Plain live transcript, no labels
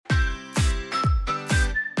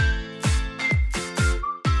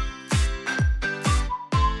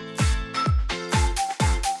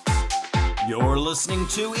listening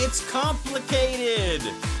to It's Complicated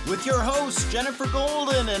with your hosts Jennifer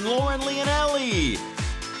Golden and Lauren Leonelli.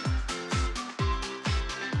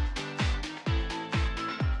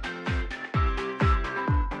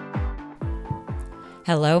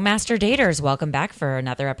 Hello, Master Daters. Welcome back for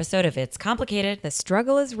another episode of It's Complicated. The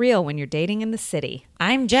struggle is real when you're dating in the city.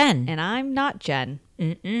 I'm Jen. And I'm not Jen.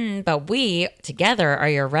 But we, together, are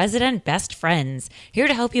your resident best friends, here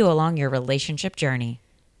to help you along your relationship journey.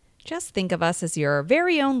 Just think of us as your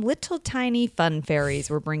very own little tiny fun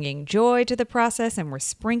fairies. We're bringing joy to the process and we're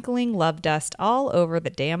sprinkling love dust all over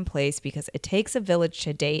the damn place because it takes a village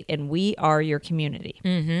to date and we are your community.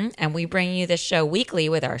 And we bring you this show weekly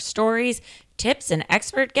with our stories, tips, and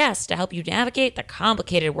expert guests to help you navigate the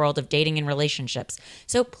complicated world of dating and relationships.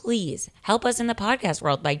 So please help us in the podcast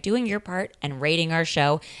world by doing your part and rating our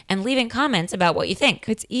show and leaving comments about what you think.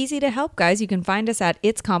 It's easy to help, guys. You can find us at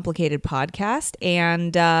It's Complicated Podcast.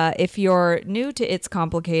 And if you're new to It's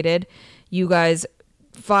Complicated, you guys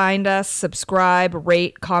find us, subscribe,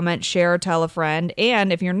 rate, comment, share, tell a friend.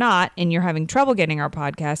 And if you're not and you're having trouble getting our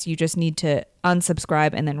podcast, you just need to unsubscribe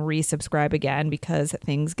and then resubscribe again because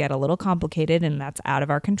things get a little complicated and that's out of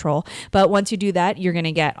our control. But once you do that, you're going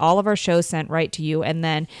to get all of our shows sent right to you. And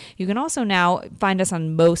then you can also now find us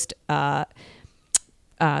on most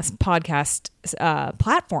podcast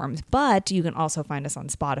platforms, but you can also find us on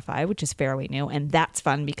Spotify, which is fairly new, and that's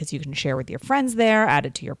fun because you can share with your friends there, add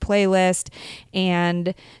it to your playlist,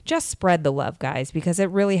 and just spread the love, guys, because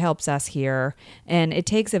it really helps us here, and it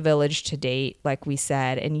takes a village to date, like we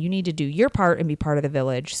said, and you need to do your part and be part of the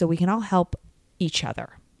village so we can all help each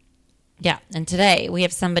other. Yeah, and today we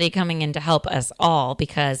have somebody coming in to help us all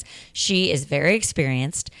because she is very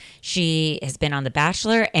experienced. She has been on The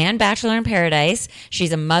Bachelor and Bachelor in Paradise.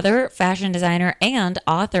 She's a mother, fashion designer, and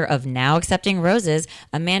author of Now Accepting Roses.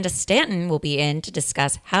 Amanda Stanton will be in to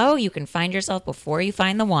discuss how you can find yourself before you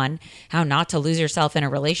find the one, how not to lose yourself in a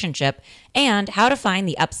relationship, and how to find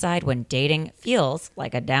the upside when dating feels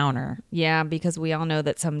like a downer. Yeah, because we all know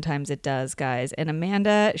that sometimes it does, guys. And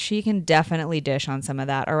Amanda, she can definitely dish on some of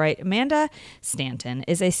that. All right, Amanda Stanton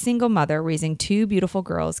is a single mother raising two beautiful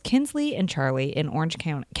girls, Kinsley and Charlie, in Orange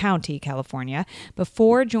County, California.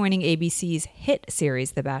 Before joining ABC's hit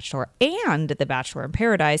series The Bachelor and The Bachelor in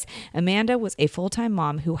Paradise, Amanda was a full-time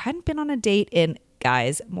mom who hadn't been on a date in,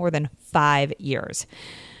 guys, more than 5 years.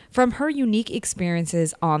 From her unique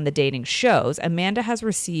experiences on the dating shows, Amanda has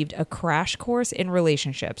received a crash course in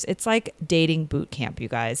relationships. It's like dating boot camp, you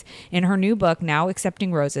guys. In her new book, Now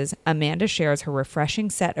Accepting Roses, Amanda shares her refreshing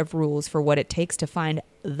set of rules for what it takes to find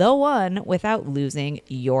the one without losing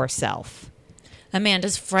yourself.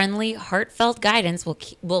 Amanda's friendly, heartfelt guidance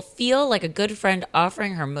will feel like a good friend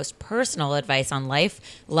offering her most personal advice on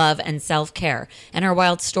life, love, and self-care. And her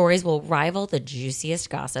wild stories will rival the juiciest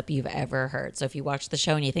gossip you've ever heard. So if you watch the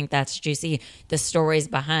show and you think that's juicy, the stories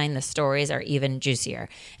behind the stories are even juicier.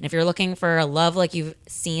 And if you're looking for a love like you've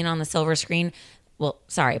seen on the silver screen, well,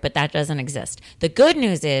 sorry, but that doesn't exist. The good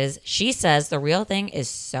news is she says the real thing is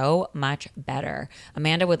so much better.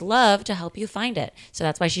 Amanda would love to help you find it. So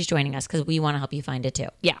that's why she's joining us, because we want to help you find it too.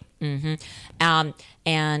 Yeah.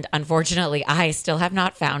 And unfortunately, I still have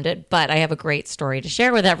not found it, but I have a great story to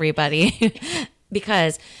share with everybody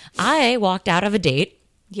because I walked out of a date.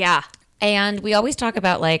 Yeah. And we always talk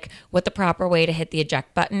about like what the proper way to hit the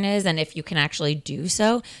eject button is and if you can actually do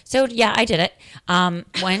so. So yeah, I did it.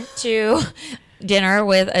 Went to dinner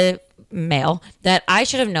with a male that I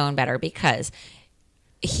should have known better because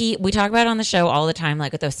we talk about on the show all the time,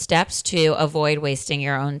 like with those steps to avoid wasting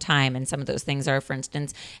your own time. And some of those things are, for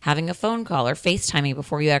instance, having a phone call or FaceTiming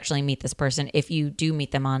before you actually meet this person. If you do meet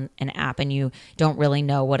them on an app and you don't really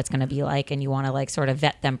know what it's going to be like and you want to like sort of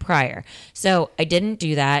vet them prior. So I didn't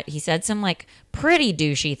do that. He said some like pretty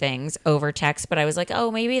douchey things over text, but I was like, oh,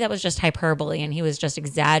 maybe that was just hyperbole and he was just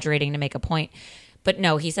exaggerating to make a point. But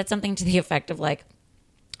no, he said something to the effect of like,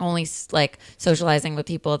 only like socializing with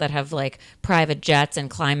people that have like private jets and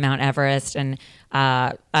climb Mount Everest. And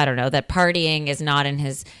I don't know, that partying is not in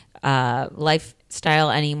his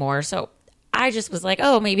lifestyle anymore. So I just was like,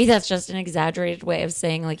 oh, maybe that's just an exaggerated way of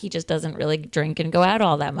saying like he just doesn't really drink and go out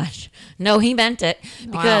all that much. No, he meant it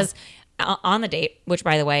because on the date, which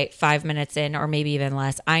by the way, 5 minutes in or maybe even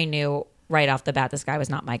less, I knew right off the bat this guy was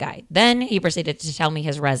not my guy. Then he proceeded to tell me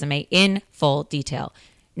his resume in full detail.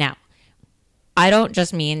 Now, I don't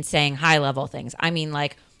just mean saying high level things. I mean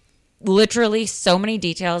like literally so many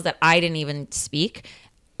details that I didn't even speak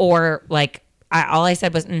or like all I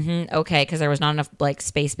said was, okay, because there was not enough like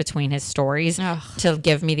space between his stories to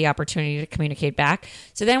give me the opportunity to communicate back.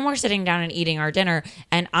 So then we're sitting down and eating our dinner,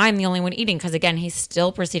 and I'm the only one eating because, again, he's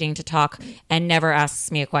still proceeding to talk and never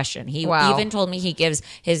asks me a question. He even told me he gives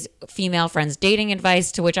his female friends dating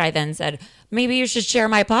advice, to which I then said, maybe you should share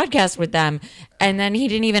my podcast with them. And then he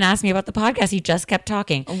didn't even ask me about the podcast. He just kept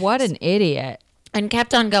talking. What an idiot. And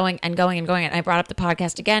kept on going and going and going. And I brought up the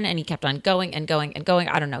podcast again, and he kept on going and going and going.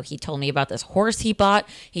 I don't know. He told me about this horse he bought.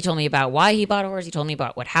 He told me about why he bought a horse. He told me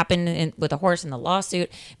about what happened with the horse in the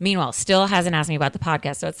lawsuit. Meanwhile, still hasn't asked me about the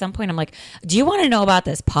podcast. So at some point, I'm like, do you want to know about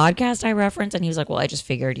this podcast I referenced? And he was like, well, I just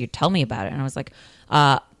figured you'd tell me about it. And I was like,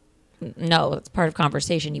 no, it's part of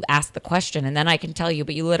conversation. You ask the question, and then I can tell you,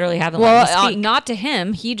 but you literally haven't let me speak. Not to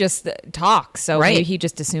him. He just talks. So maybe he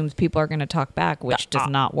just assumes people are going to talk back, which does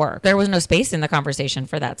not work. There was no space in the conversation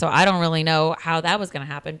for that. So I don't really know how that was going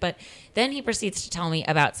to happen. But then he proceeds to tell me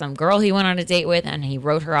about some girl he went on a date with, and he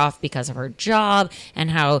wrote her off because of her job, and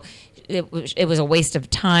how it was a waste of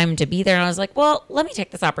time to be there. And I was like, well, let me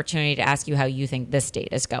take this opportunity to ask you how you think this date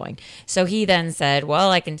is going. So he then said,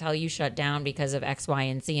 well, I can tell you shut down because of X, Y,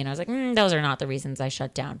 and Z. And I was like, those are not the reasons I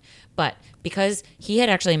shut down. But because he had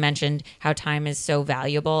actually mentioned how time is so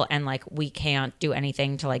valuable and like we can't do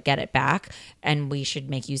anything to like get it back and we should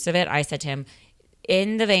make use of it, I said to him,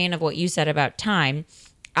 in the vein of what you said about time,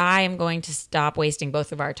 I am going to stop wasting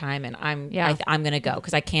both of our time, and I'm going to go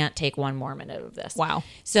because I can't take one more minute of this. Wow.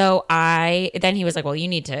 So then he was like, well,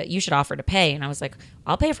 you should offer to pay. And I was like,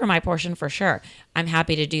 I'll pay for my portion for sure. I'm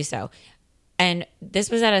happy to do so. And this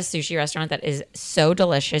was at a sushi restaurant that is so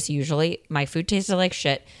delicious. Usually my food tasted like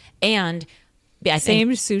shit. And same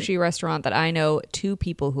sushi restaurant that I know 2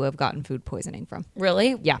 people who have gotten food poisoning from.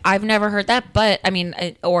 Really? Yeah. I've never heard that, but I mean,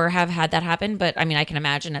 or have had that happen. But I mean, I can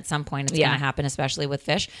imagine at some point it's going to happen, especially with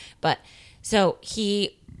fish. But so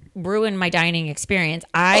he ruined my dining experience.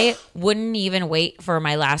 I wouldn't even wait for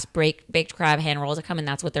my last baked crab hand roll to come, and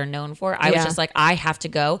that's what they're known for. I was just like, I have to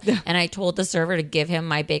go. And I told the server to give him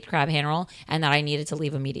my baked crab hand roll and that I needed to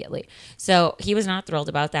leave immediately. So he was not thrilled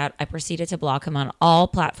about that. I proceeded to block him on all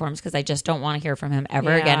platforms because I just don't want to hear from him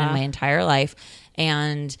ever again in my entire life.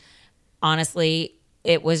 And honestly,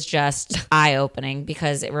 it was just eye-opening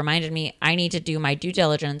because it reminded me I need to do my due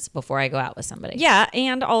diligence before I go out with somebody. Yeah,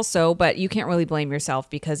 and also, but you can't really blame yourself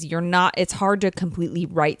because it's hard to completely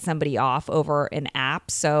write somebody off over an app.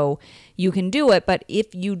 So you can do it, but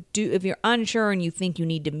if you're unsure and you think you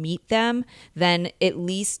need to meet them, then at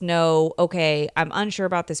least know, okay, I'm unsure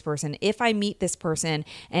about this person. If I meet this person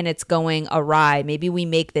and it's going awry, maybe we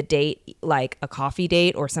make the date like a coffee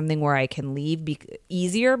date or something where I can leave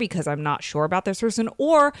easier because I'm not sure about this person,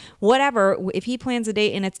 or whatever. If he plans a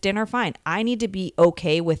date and it's dinner, fine. I need to be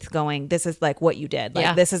okay with going, this is like what you did.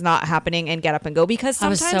 Like this is not happening, and get up and go, because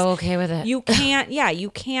sometimes I was so okay with it. You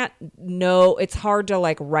can't know. It's hard to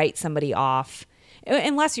like write somebody off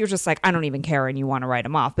unless you're just like, I don't even care and you want to write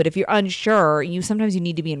them off. But if you're unsure, sometimes you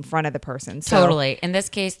need to be in front of the person. So. Totally. In this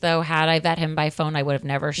case, though, had I vet him by phone, I would have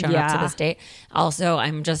never shown up to this date. Also,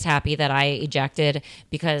 I'm just happy that I ejected,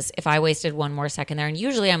 because if I wasted one more second there, and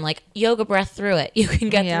usually I'm like, yoga breath through it. You can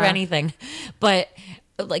get through anything. But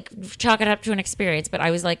like, chalk it up to an experience. But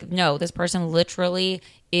I was like, no, this person literally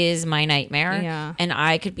is my nightmare. Yeah. And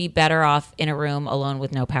I could be better off in a room alone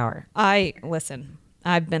with no power. Listen.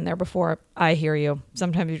 I've been there before. I hear you.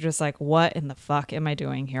 Sometimes you're just like, what in the fuck am I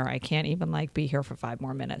doing here? I can't even like be here for 5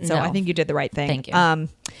 more minutes. So I think you did the right thing. Thank you.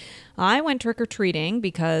 I went trick-or-treating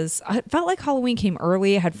because I felt like Halloween came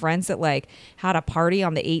early. I had friends that like had a party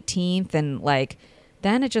on the 18th, and like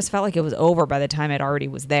then it just felt like it was over by the time it already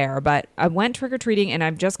was there. But I went trick-or-treating, and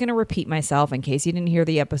I'm just going to repeat myself in case you didn't hear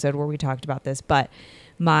the episode where we talked about this. But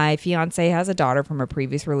my fiance has a daughter from a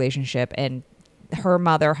previous relationship, and her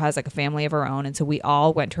mother has like a family of her own. And so we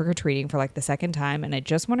all went trick-or-treating for like the second time. And I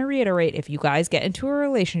just want to reiterate, if you guys get into a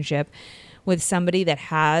relationship with somebody that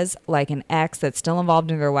has like an ex that's still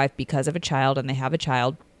involved in their life because of a child, and they have a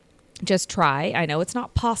child, just try. I know it's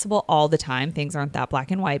not possible all the time. Things aren't that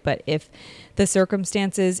black and white. But if the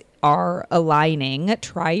circumstances are aligning,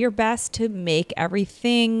 try your best to make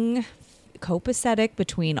everything copacetic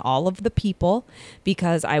between all of the people,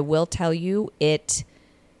 because I will tell you, it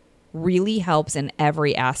really helps in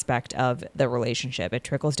every aspect of the relationship. It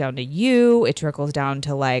trickles down to you. It trickles down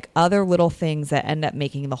to like other little things that end up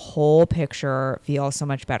making the whole picture feel so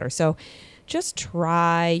much better. So just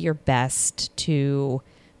try your best to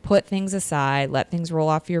put things aside, let things roll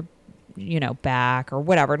off your back or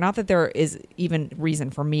whatever. Not that there is even reason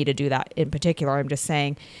for me to do that in particular. I'm just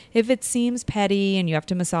saying if it seems petty and you have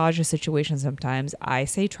to massage a situation sometimes, I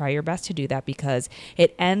say try your best to do that because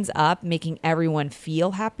it ends up making everyone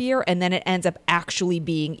feel happier and then it ends up actually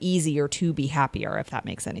being easier to be happier, if that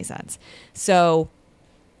makes any sense. So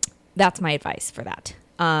that's my advice for that.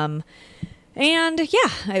 And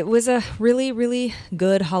yeah, it was a really, really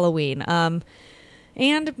good Halloween. And,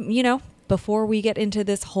 before we get into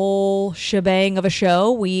this whole shebang of a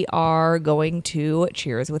show, we are going to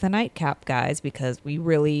cheers with a nightcap, guys, because we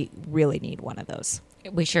really, really need one of those.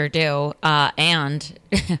 We sure do. And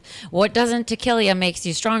what doesn't to kill you makes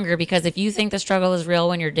you stronger, because if you think the struggle is real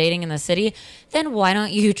when you're dating in the city, then why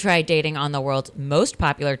don't you try dating on the world's most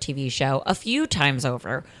popular TV show a few times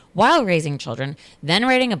over while raising children, then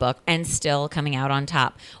writing a book, and still coming out on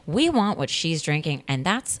top? We want what she's drinking, and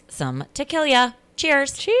that's some tequila.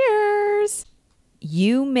 Cheers. Cheers.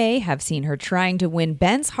 You may have seen her trying to win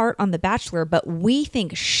Ben's heart on The Bachelor, but we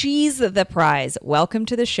think she's the prize. Welcome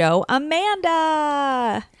to the show,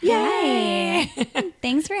 Amanda. Yay.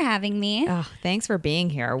 Thanks for having me. Oh, thanks for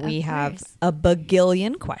being here. We have a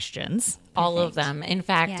bagillion questions. All of them. In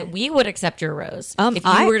fact, Yeah. we would accept your rose if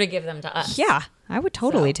you were to give them to us. Yeah, I would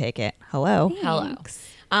totally take it. Hello. Thanks.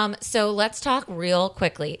 Hello. So let's talk real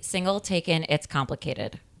quickly. Single, taken, it's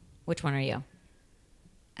complicated. Which one are you?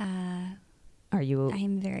 Are you? I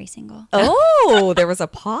am very single. Oh, there was a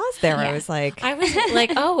pause there. Yeah. I was like, I was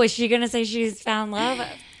like, oh, is she going to say she's found love?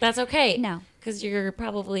 That's okay. No. Because you're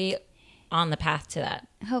probably on the path to that.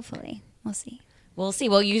 Hopefully. We'll see. We'll see.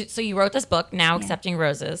 Well, you wrote this book, Now Yeah. Accepting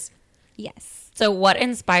Roses. Yes. So what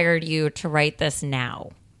inspired you to write this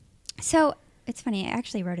now? So it's funny. I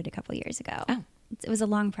actually wrote it a couple years ago. Oh. It was a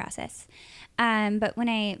long process. But when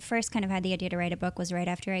I first kind of had the idea to write a book was right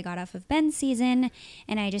after I got off of Ben's season.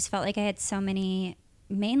 And I just felt like I had so many,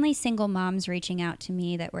 mainly single moms reaching out to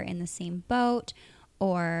me that were in the same boat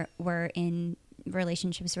or were in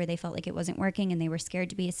relationships where they felt like it wasn't working and they were scared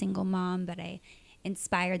to be a single mom, but I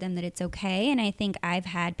inspired them that it's okay. And I think I've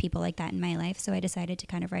had people like that in my life. So I decided to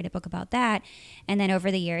kind of write a book about that. And then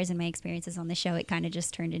over the years and my experiences on the show, it kind of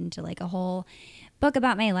just turned into like a whole book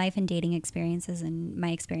about my life and dating experiences and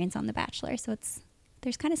my experience on The Bachelor. So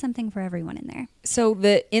there's kind of something for everyone in there. so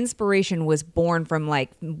the inspiration was born from like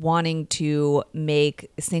wanting to make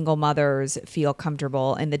single mothers feel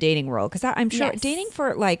comfortable in the dating world. Because I'm sure Yes. dating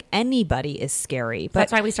for like anybody is scary. But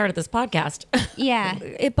That's why we started this podcast. Yeah.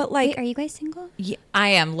 but like Wait, are you guys single? I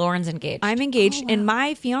am. Lauren's engaged. I'm engaged, Oh, wow. and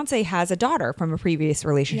my fiance has a daughter from a previous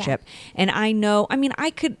relationship. And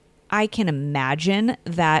I can imagine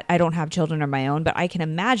that I don't have children of my own, but I can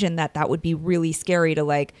imagine that would be really scary to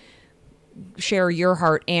like share your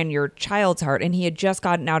heart and your child's heart. And he had just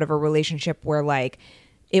gotten out of a relationship where like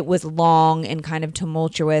it was long and kind of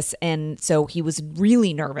tumultuous. And so he was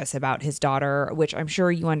really nervous about his daughter, which I'm sure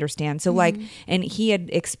you understand. So like, and he had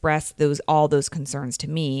expressed all those concerns to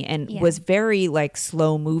me and was very like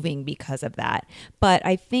slow moving because of that. But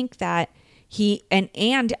I think that he,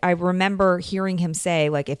 and I remember hearing him say,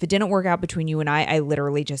 like, if it didn't work out between you and I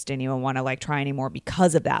literally just didn't even want to like try anymore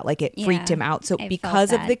because of that. Like it freaked Yeah, him out. So I because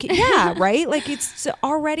felt of the, that. yeah, right? Like it's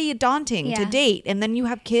already daunting to Yeah. date. And then you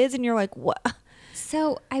have kids and you're like, what?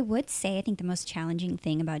 So I would say I think the most challenging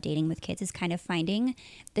thing about dating with kids is kind of finding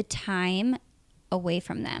the time away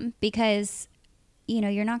from them because,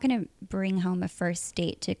 you're not going to bring home a first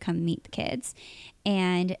date to come meet the kids.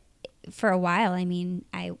 And for a while,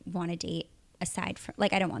 I want to date aside from,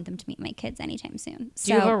 like, I don't want them to meet my kids anytime soon.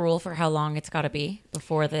 Do you have a rule for how long it's got to be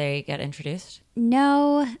before they get introduced?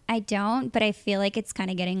 No, I don't, but I feel like it's kind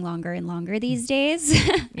of getting longer and longer these days.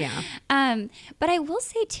 Yeah. But I will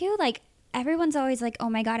say too, like, everyone's always like, oh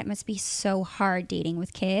my God, it must be so hard dating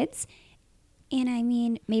with kids.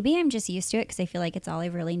 And maybe I'm just used to it because I feel like it's all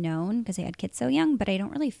I've really known because I had kids so young, but I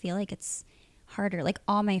don't really feel like it's harder. Like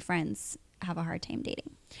all my friends have a hard time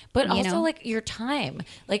dating. But You also know? like your time.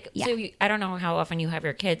 Like, Yeah. so I don't know how often you have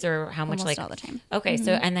your kids or how much Almost like all the time. Okay.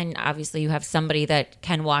 So, and then obviously you have somebody that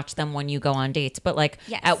can watch them when you go on dates, but like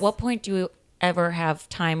Yes. at what point do you ever have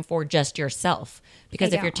time for just yourself?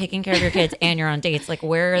 Because I if you're don't. taking care of your kids and you're on dates, like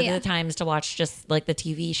where are Yeah. the times to watch just like the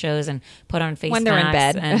TV shows and put on face When they're in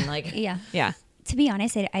masks bed. and like, Yeah. Yeah. To be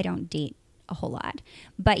honest, I don't date a whole lot.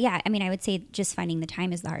 But yeah, I would say just finding the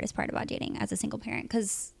time is the hardest part about dating as a single parent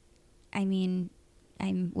because, I'm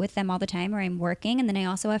with them all the time or I'm working and then I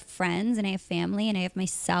also have friends and I have family and I have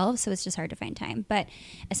myself. So it's just hard to find time. But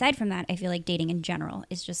aside from that, I feel like dating in general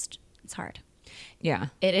is just, it's hard. Yeah,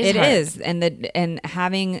 It is It hard. is, and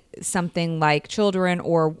having something like children,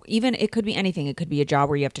 or even it could be anything. It could be a job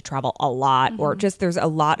where you have to travel a lot, or just there's a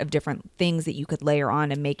lot of different things that you could layer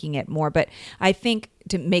on and making it more. But I think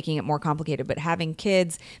to making it more complicated. But having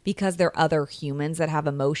kids, because they're other humans that have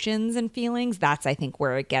emotions and feelings, that's I think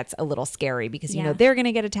where it gets a little scary, because you know Yeah. they're going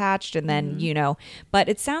to get attached, and then you know. But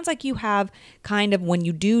it sounds like you have kind of, when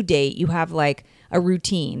you do date, you have like a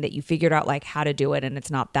routine that you figured out like how to do it, and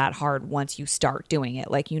it's not that hard once you start doing it.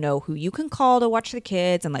 Like, you know who you can call to watch the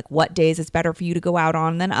kids, and like what days it's better for you to go out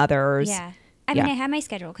on than others. Yeah. I mean, Yeah. I have my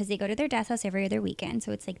schedule because they go to their dad's house every other weekend.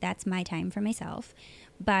 So it's like that's my time for myself.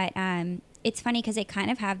 But it's funny because I kind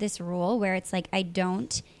of have this rule where it's like I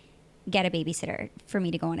don't get a babysitter for me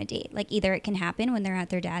to go on a date. Like either it can happen when they're at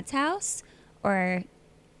their dad's house or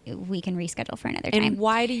we can reschedule for another time. And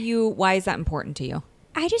why is that important to you?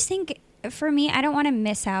 I just think for me, I don't want to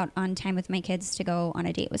miss out on time with my kids to go on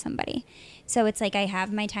a date with somebody. So it's like I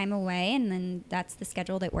have my time away and then that's the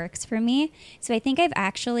schedule that works for me. So I think I've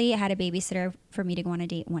actually had a babysitter for me to go on a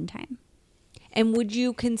date one time. And would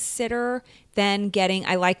you consider then getting,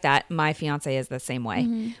 I like that, my fiance is the same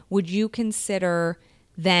way. Would you consider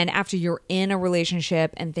then, after you're in a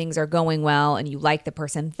relationship and things are going well and you like the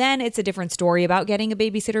person, then it's a different story about getting a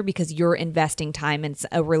babysitter, because you're investing time in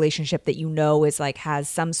a relationship that you know is like has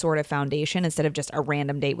some sort of foundation, instead of just a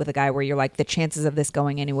random date with a guy where you're like, the chances of this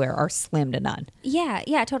going anywhere are slim to none. Yeah,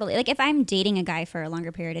 totally. Like if I'm dating a guy for a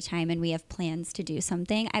longer period of time and we have plans to do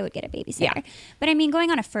something, I would get a babysitter. Yeah. But I mean,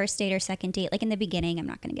 going on a first date or second date, like in the beginning, I'm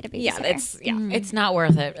not going to get a babysitter. It's not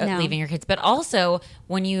worth it, No. leaving your kids. But also,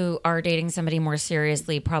 when you are dating somebody more seriously,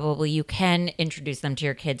 probably you can introduce them to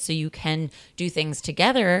your kids, so you can do things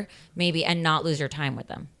together maybe and not lose your time with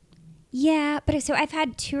them. Yeah, but so I've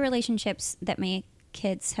had 2 relationships that my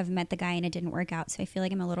kids have met the guy and it didn't work out. So I feel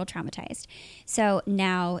like I'm a little traumatized. So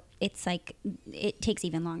now it's like it takes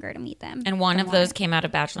even longer to meet them. And one the of more. those came out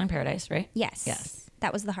of Bachelor in Paradise, right? Yes. Yes.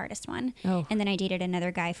 That was the hardest one. Oh. And then I dated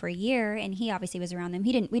another guy for a year and he obviously was around them.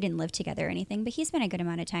 We didn't live together or anything, but he spent a good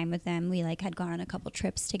amount of time with them. We like had gone on a couple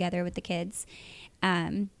trips together with the kids.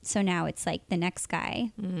 So now it's like the next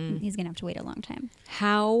guy, he's going to have to wait a long time.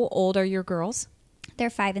 How old are your girls? They're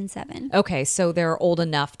 5 and 7. Okay, so they're old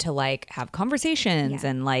enough to like have conversations Yeah.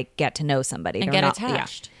 and like get to know somebody. And They're get not-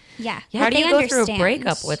 attached. Yeah. How do They you go through a understand.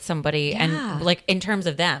 breakup with somebody Yeah. and like in terms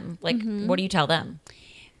of them? Like what do you tell them?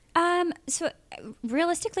 So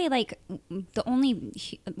realistically, like the only,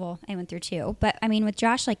 well, I went through 2, but I mean with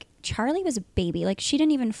Josh, like Charlie was a baby. Like she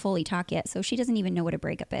didn't even fully talk yet. So she doesn't even know what a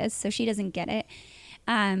breakup is. So she doesn't get it.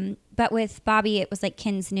 But with Bobby, it was like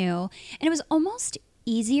Kins knew. And it was almost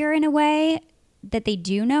easier in a way that they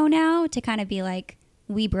do know now to kind of be like,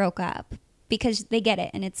 we broke up, because they get it.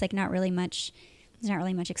 And it's like not really much, there's not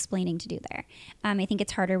really much explaining to do there. I think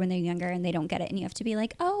it's harder when they're younger and they don't get it. And you have to be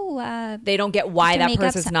like, They don't get why to that make up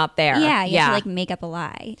person's some- not there. Yeah, you have to like make up a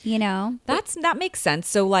lie, you know? That makes sense.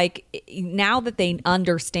 So like now that they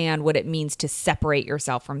understand what it means to separate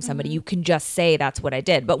yourself from somebody, you can just say that's what I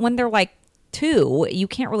did. But when they're like 2, you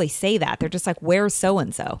can't really say that. They're just like, where's so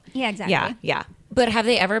and so? Yeah, exactly. Yeah. But have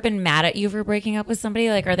they ever been mad at you for breaking up with somebody?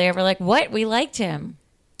 Like, are they ever like, what? We liked him.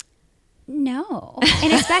 No,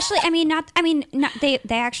 and especially, they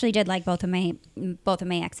actually did like both of my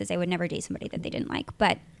exes. I would never date somebody that they didn't like,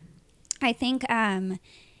 but I think,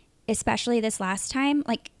 especially this last time,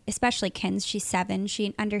 like especially Ken's, she's 7.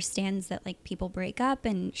 She understands that like people break up,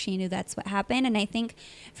 and she knew that's what happened. And I think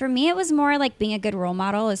for me, it was more like being a good role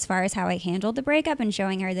model as far as how I handled the breakup and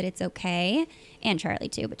showing her that it's okay, and Charlie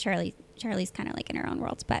too. But Charlie's kind of like in her own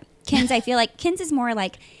world. But Kins, I feel like Kins is more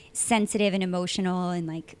like sensitive and emotional and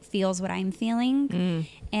like feels what I'm feeling.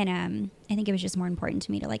 And I think it was just more important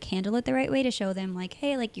to me to like handle it the right way, to show them like,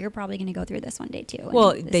 hey, like you're probably going to go through this one day too. And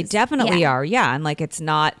Well, this they is- definitely yeah. are. Yeah. And like, it's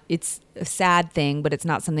a sad thing, but it's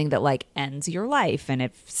not something that like ends your life, and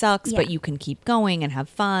it sucks, but Yeah. you can keep going and have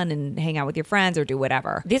fun and hang out with your friends or do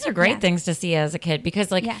whatever. These are great Yeah. things to see as a kid,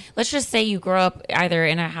 because like, Yeah. let's just say you grow up either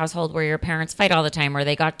in a household where your parents fight all the time, or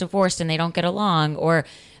they got divorced and they don't get along, or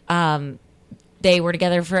they were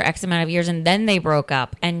together for X amount of years and then they broke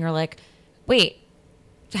up, and you're like, wait,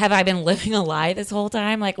 have I been living a lie this whole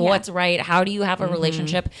time? Like, Yeah. what's right? How do you have a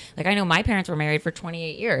relationship? Like, I know my parents were married for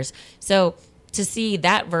 28 years. So to see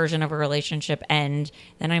that version of a relationship end,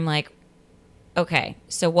 then I'm like, okay,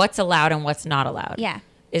 so what's allowed and what's not allowed? Yeah.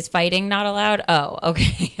 Is fighting not allowed? Oh,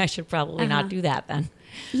 okay. I should probably not do that then.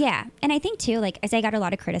 Yeah. And I think too, like, as I got a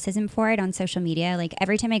lot of criticism for it on social media, like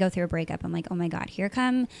every time I go through a breakup, I'm like, oh my God, here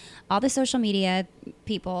come all the social media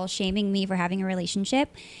people shaming me for having a relationship.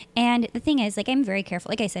 And the thing is, like, I'm very careful.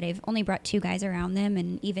 Like I said, I've only brought 2 guys around them.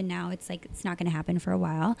 And even now it's like, it's not going to happen for a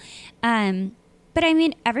while. But I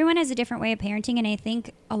mean, everyone has a different way of parenting. And I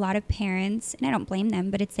think a lot of parents, and I don't blame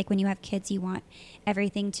them, but it's like when you have kids, you want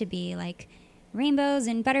everything to be like rainbows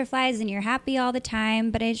and butterflies and you're happy all the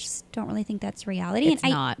time. But I just don't really think that's reality. It's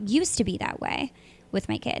and not. I used to be that way with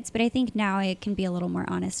my kids. But I think now I can be a little more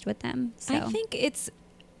honest with them. So. I think it's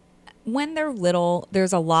when they're little,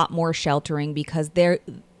 there's a lot more sheltering because the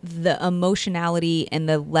emotionality and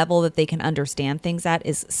the level that they can understand things at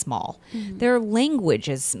is small. Their language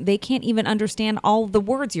is, they can't even understand all the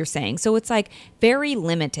words you're saying. So it's like very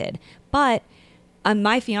limited. But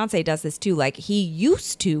my fiance does this too. Like he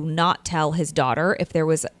used to not tell his daughter if there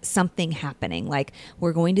was something happening, like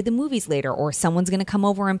we're going to the movies later or someone's going to come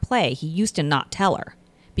over and play. He used to not tell her.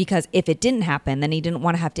 Because if it didn't happen, then he didn't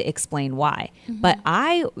want to have to explain why. But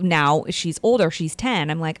now, she's older, she's 10.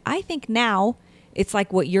 I'm like, I think now it's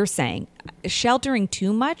like what you're saying. Sheltering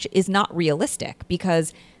too much is not realistic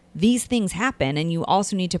because these things happen and you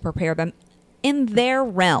also need to prepare them in their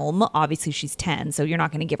realm. Obviously, she's 10, so you're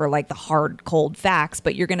not going to give her like the hard, cold facts,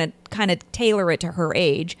 but you're going to kind of tailor it to her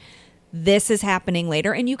age. This is happening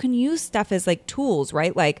later. And you can use stuff as like tools,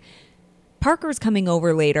 right? Like, Parker's coming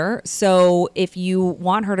over later, so if you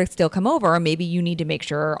want her to still come over, maybe you need to make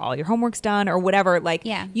sure all your homework's done or whatever. Like,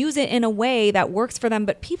 use it in a way that works for them.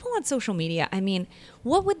 But people on social media, I mean,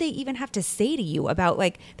 what would they even have to say to you about,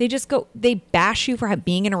 like, they bash you for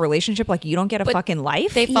being in a relationship like you don't get a fucking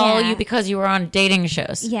life? They follow you because you were on dating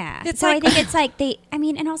shows. Yeah. It's so like, I think it's like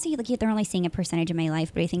and also like they're only seeing a percentage of my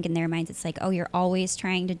life, but I think in their minds it's like, oh, you're always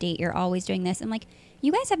trying to date, you're always doing this. I'm like,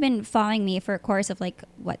 you guys have been following me for a course of like,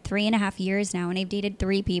 3.5 years now, and I've dated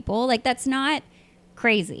 3 people. Like, that's not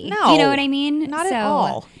crazy. No. You know what I mean? Not at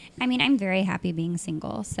all. I mean, I'm very happy being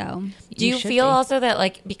single, so. Do you feel also that,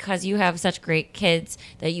 like, because you have such great kids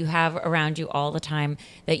that you have around you all the time,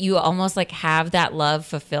 that you almost like have that love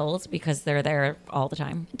fulfilled because they're there all the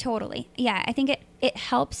time? Totally. Yeah, I think it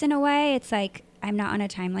helps in a way. It's like, I'm not on a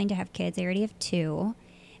timeline to have kids. I already have 2.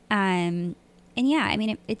 And yeah, I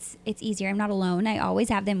mean, it's easier. I'm not alone. I always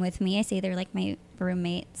have them with me. I say they're like my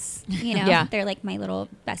roommates, you know? Yeah. They're like my little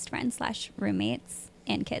best friends / roommates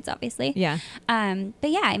and kids, obviously. Yeah. But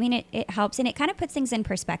yeah, I mean, it helps. And it kind of puts things in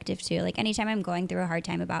perspective too. Like anytime I'm going through a hard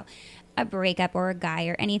time about a breakup or a guy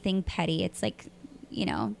or anything petty, it's like, you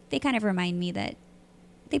know, they kind of remind me that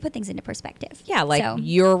they put things into perspective. Yeah, like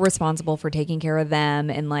you're responsible for taking care of them,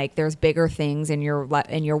 and like there's bigger things in your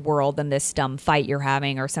world than this dumb fight you're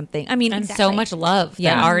having or something. I mean, and so much love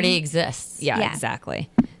that already exists. Yeah, exactly.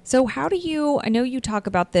 So how do you? I know you talk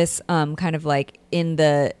about this kind of like in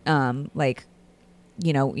the like,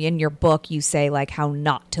 you know, in your book you say like how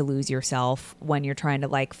not to lose yourself when you're trying to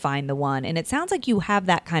like find the one, and it sounds like you have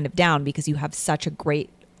that kind of down because you have such a great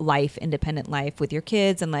independent life with your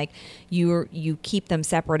kids, and like you keep them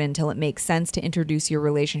separate until it makes sense to introduce your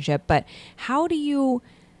relationship. But how do you,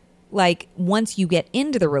 like, once you get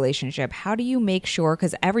into the relationship, how do you make sure,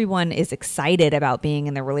 because everyone is excited about being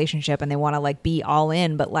in the relationship and they want to like be all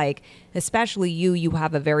in, but like especially you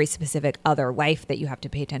have a very specific other life that you have to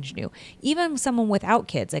pay attention to. Even someone without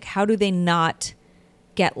kids, like how do they not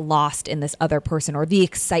get lost in this other person or the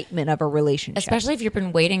excitement of a relationship? Especially if you've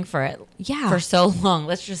been waiting for it for so long.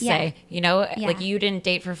 Let's just say, you know, like you didn't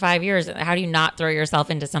date for 5 years. How do you not throw yourself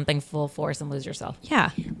into something full force and lose yourself? Yeah.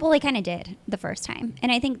 Well, I kind of did the first time.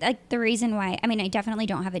 And I think like the reason why, I mean, I definitely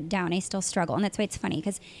don't have it down. I still struggle. And that's why it's funny,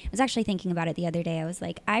 because I was actually thinking about it the other day. I was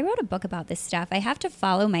like, I wrote a book about this stuff. I have to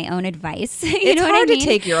follow my own advice. It's hard to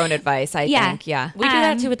take your own advice, I think. Yeah. We do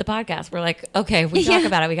that too with the podcast. We're like, okay, we talk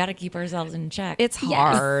about it. We got to keep ourselves in check. It's hard.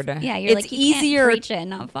 Yeah, you're it's like, you easier can't preach it and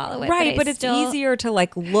not follow it. Right, but it's easier to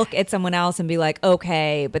like look at someone else and be like,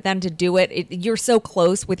 okay, but then to do it, you're so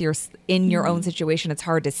close with your own situation, it's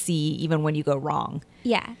hard to see even when you go wrong.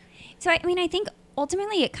 Yeah. So, I mean, I think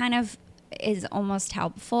ultimately it kind of is almost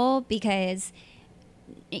helpful because,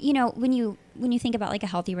 you know, when you think about like a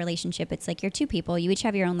healthy relationship, it's like you're 2 people, you each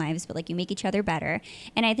have your own lives, but like you make each other better.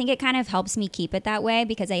 And I think it kind of helps me keep it that way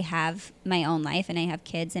because I have my own life and I have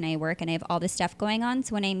kids and I work and I have all this stuff going on.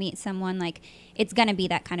 So when I meet someone, like it's going to be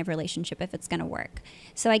that kind of relationship if it's going to work.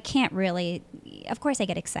 So I can't really, of course I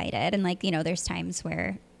get excited and like, you know, there's times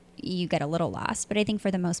where you get a little lost, but I think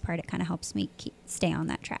for the most part, it kind of helps me stay on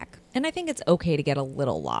that track. And I think it's okay to get a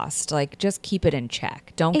little lost. Like, just keep it in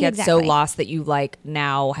check. Don't get so lost that you like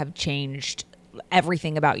now have changed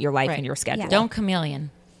everything about your life and your schedule. Yeah. Don't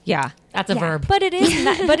chameleon. Yeah, that's a verb. But it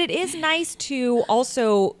is, but it is nice to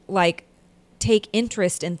also like take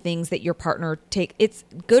interest in things that your partner it's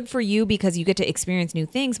good for you because you get to experience new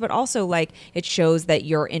things, but also like it shows that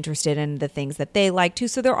you're interested in the things that they like too.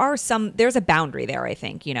 So there's a boundary there, I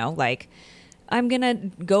think, you know, like gonna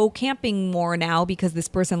go camping more now because this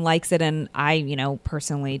person likes it, and I,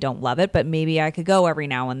 personally don't love it, but maybe I could go every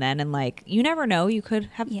now and then. And like, you never know, you could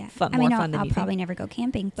have more fun than I'll you probably think. never go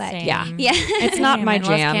camping, but Same. Yeah, yeah. it's not my Unless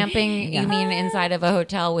jam. camping, you mean inside of a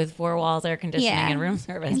hotel with 4 walls, air conditioning, Yeah. and room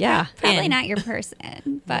service? Yeah. Probably In. not your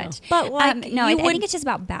person, but But, like, no, I you think would- it's just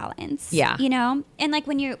about balance. Yeah. And like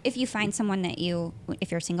if you find someone that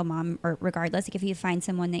if you're a single mom or regardless, like if you find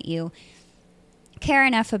someone that you care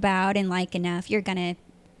enough about and like enough, you're gonna,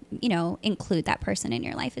 include that person in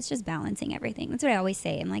your life. It's just balancing everything. That's what I always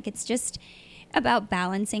say. I'm like, it's just about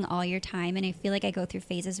balancing all your time. And I feel like I go through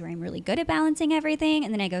phases where I'm really good at balancing everything,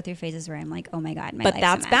 and then I go through phases where I'm like, oh my god, my But life's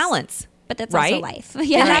that's a mess. balance. But that's right? also life.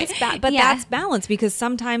 Yeah, That's balance, because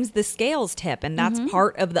sometimes the scales tip, and that's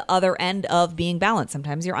part of the other end of being balanced.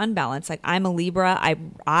 Sometimes you're unbalanced. Like, I'm a Libra.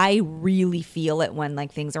 I really feel it when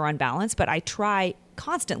like things are unbalanced, but I try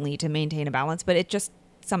constantly to maintain a balance, but it just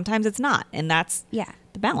sometimes it's not, and that's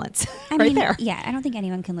the balance there. Yeah, I don't think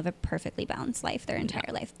anyone can live a perfectly balanced life their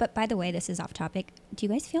entire life. But by the way, this is off topic. Do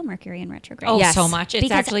you guys feel Mercury in retrograde? Oh, Yes. so much. It's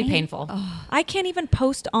Because actually painful. I can't even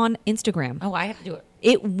post on Instagram. Oh, I have to do it.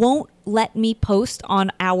 It won't let me post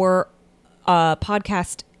on our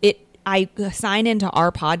podcast. I sign into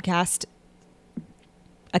our podcast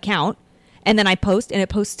account, and then I post, and it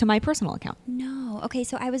posts to my personal account. No. Okay,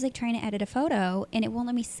 so I was like trying to edit a photo and it won't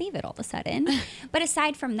let me save it all of a sudden. But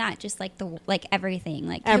aside from that, just like everything,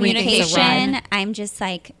 like Everything's a communication, ride. I'm just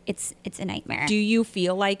like it's a nightmare. Do you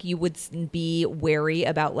feel like you would be wary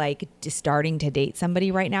about like just starting to date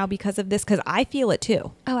somebody right now because of this? Because I feel it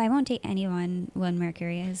too. Oh, I won't date anyone when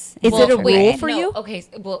Mercury is. Is in it a retrograde. rule for no, you? Okay.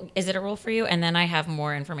 Well, is it a rule for you? And then I have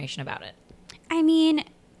more information about it. I mean,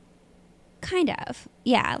 kind of.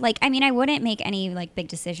 Yeah. Like, I mean, I wouldn't make any like big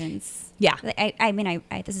decisions. Yeah. Like, I mean,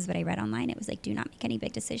 this is what I read online. It was like, do not make any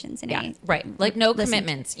big decisions. And I Right. Like no Listen,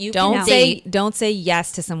 commitments. You Don't can say date. don't say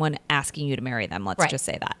yes to someone asking you to marry them. Let's Right. just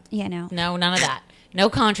say that. yeah, no. No, none of that. No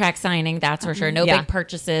contract signing, that's for sure. No Yeah. big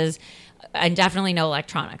purchases, and definitely no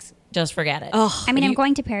electronics. Just forget it. Oh, I mean, I'm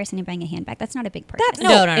going to Paris and I'm buying a handbag. That's not a big purchase.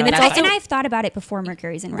 No, and it's that's also And I've thought about it before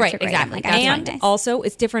Mercury's in Right, retrograde. exactly. I'm like, That's I fine. want and this. also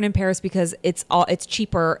it's different in Paris because it's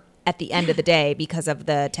cheaper at the end of the day because of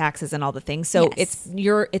the taxes and all the things. So Yes.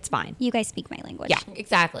 it's fine. You guys speak my language. Yeah.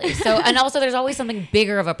 Exactly. So, and also there's always something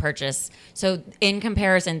bigger of a purchase. So in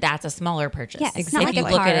comparison, that's a smaller purchase. Yeah, it's not If like you a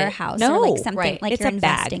look car at or it. house No, or like something right. like It's you're a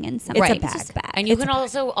bag. investing in something. It's a It's bag. just a bag. And you can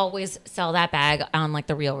also always sell that bag on like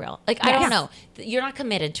the real. Like, I Yes. don't know. You're not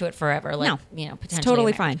committed to it forever. Like, No. potentially. totally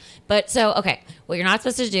married. fine. But so, okay, what you're not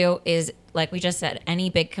supposed to do is, like we just said,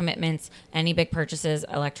 any big commitments, any big purchases,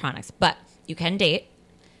 electronics. But you can date.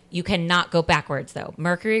 You cannot go backwards, though.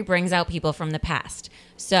 Mercury brings out people from the past.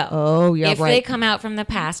 So Oh, you're if they right. come out from the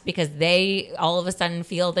past because they all of a sudden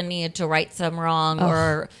feel the need to right some wrong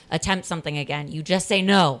or attempt something again, you just say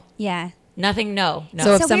no. Yeah. Nothing, no. No.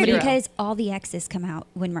 So if So somebody- weird because all the exes come out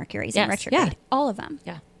when Mercury's in Yes. retrograde. Yeah. All of them.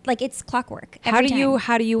 Yeah. Like it's clockwork. How every do you time.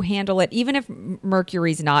 how do you handle it even if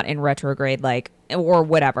Mercury's not in retrograde, like, or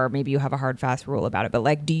whatever, maybe you have a hard fast rule about it, but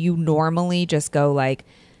like, do you normally just go like,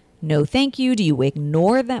 no thank you? Do you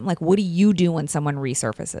ignore them? Like, what do you do when someone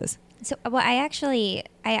resurfaces? So, well, I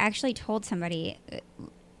actually told somebody,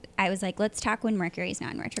 I was like, let's talk when Mercury's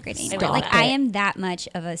not in retrograde anymore. Stop Like, it. I am that much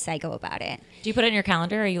of a psycho about it. Do you put it in your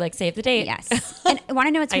calendar or you like save the date? Yes. And I want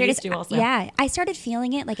to know what's I weird used is, to also. yeah, I started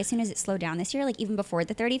feeling it like as soon as it slowed down this year, like even before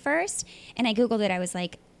the 31st. And I Googled it. I was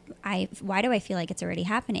like, why do I feel like it's already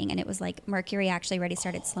happening? And it was like Mercury actually already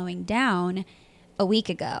started slowing down a week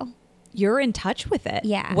ago. You're in touch with it.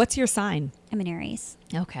 Yeah. What's your sign? I'm an Aries.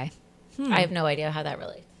 Okay. I have no idea how that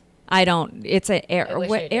relates. I don't. It's a I wish I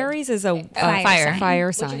what did. Aries is a Fire fire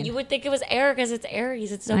Which sign. you would think it was air because it's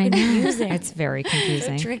Aries. It's so I know. confusing. It's very so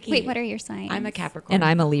confusing. tricky. Wait, what are your signs? I'm a Capricorn. And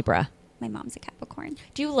I'm a Libra. My mom's a Capricorn.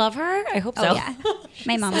 Do you love her? I hope Oh, so. yeah.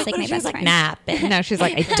 My mom is like my She's best like, friend. nah, bitch. No, she's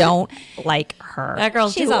like, I don't like her. That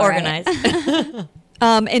girl's She's too all right. organized.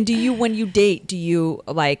 And do you, when you date, do you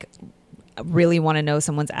like really want to know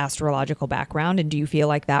someone's astrological background, and do you feel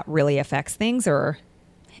like that really affects things, or?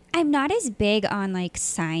 I'm not as big on like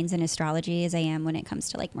signs and astrology as I am when it comes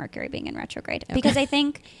to like Mercury being in retrograde because I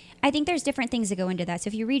think there's different things that go into that. So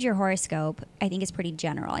if you read your horoscope, I think it's pretty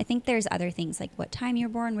general. I think there's other things like what time you're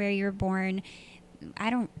born, where you're born. I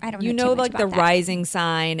don't You know know, too much like the about that. rising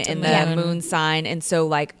sign and the moon. moon sign, and so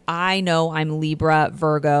like I know I'm Libra,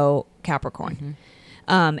 Virgo, Capricorn.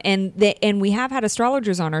 And we have had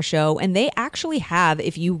astrologers on our show, and they actually have,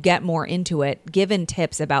 if you get more into it, given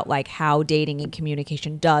tips about like how dating and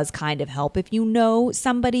communication does kind of help if you know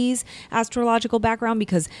somebody's astrological background,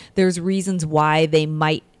 because there's reasons why they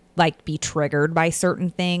might like be triggered by certain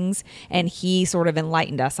things, and he sort of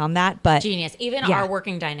enlightened us on that. But Genius. Even Yeah. our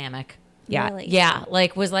working dynamic. yeah, Really? Yeah,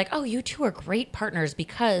 like was like, oh, you two are great partners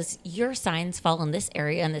because your signs fall in this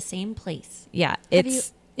area in the same place. yeah,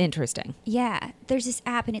 it's interesting. Yeah, there's this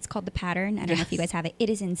app and it's called The Pattern. I don't know if you guys have it. It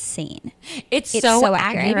is insane. It's It's so so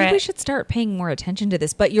accurate. accurate. Maybe we should start paying more attention to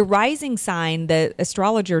this. But your rising sign, the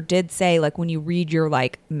astrologer did say, like when you read your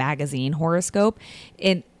like magazine horoscope,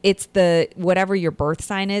 it's the whatever your birth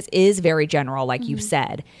sign is very general, like you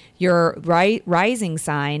said. Your rising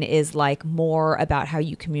sign is like more about how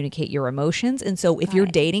you communicate your emotions. And so if you're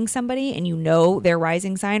dating somebody and you know their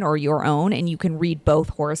rising sign or your own, and you can read both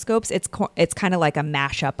horoscopes, it's kind of like a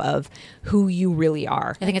mashup of who you really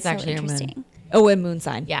are. I think it's So actually your moon. interesting. Oh, and moon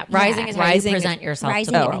sign. Yeah, rising is how you Rising- present yourself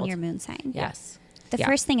Rising to the and world. your moon sign. Yes. The Yeah.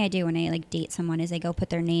 first thing I do when I like date someone is I go put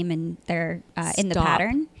their name and their in the Stop.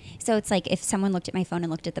 pattern. So it's like if someone looked at my phone and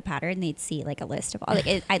looked at the pattern, they'd see like a list of all.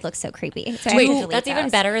 Like, I'd look so creepy. So I have to Wait, delete that's even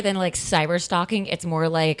those. better than like cyber stalking. It's more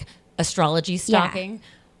like astrology stalking.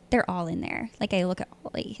 They're all in there. Like I look at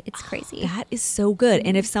all. Like, it's crazy. That is so good.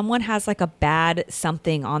 And if someone has like a bad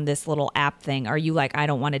something on this little app thing, are you like, I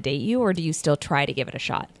don't want to date you, or do you still try to give it a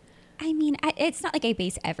shot? I mean, it's not like I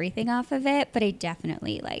base everything off of it, but I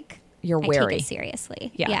definitely like You're I wary. take it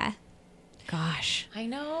seriously. Yeah. Yeah. Gosh. I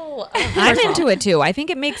know. I'm into it too. I think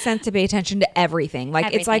it makes sense to pay attention to everything.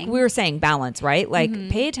 Like it's like Everything. we were saying, balance, right? Like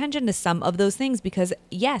pay attention to some of those things because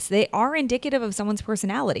yes, they are indicative of someone's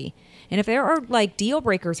personality. And if there are like deal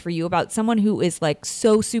breakers for you about someone who is like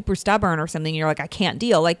so super stubborn or something, you're like, I can't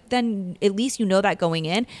deal. Like then at least you know that going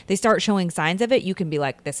in. They start showing signs of it. You can be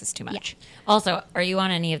like, this is too much. Also, are you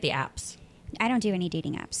on any of the apps? I don't do any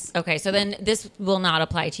dating apps. Okay, so then this will not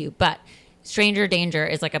apply to you, but stranger danger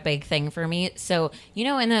is like a big thing for me. So, you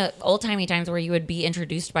know, in the old timey times where you would be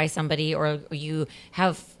introduced by somebody or you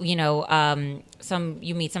have,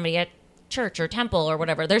 you meet somebody at church or temple or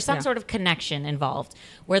whatever, there's some sort of connection involved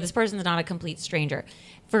where this person's not a complete stranger.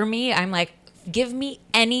 For me, I'm like, give me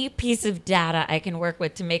any piece of data I can work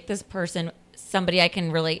with to make this person somebody I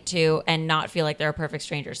can relate to and not feel like they're a perfect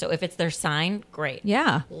stranger. So if it's their sign, great.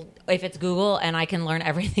 Yeah. If it's Google and I can learn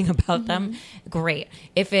everything about them, great.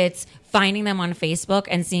 If it's finding them on Facebook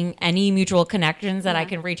and seeing any mutual connections that I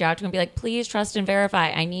can reach out to and be like, please trust and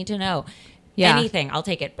verify. I need to know. Yeah. Anything, I'll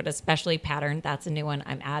take it. But especially pattern, that's a new one.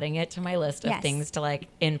 I'm adding it to my list of Yes. things to like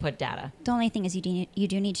input data. The only thing is you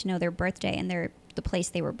do need to know their birthday and the place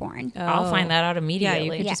they were born. I'll find that out Yeah, immediately.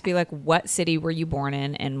 you could just be like, what city were you born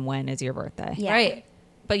in and when is your birthday? Yeah. Right.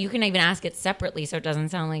 But you can even ask it separately so it doesn't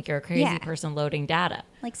sound like you're a crazy Yeah. person loading data.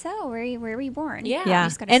 Like, so where were you born? Yeah. Yeah. You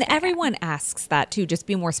just gotta And say that. everyone asks that too. Just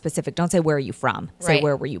be more specific. Don't say, where are you from? Say, Right.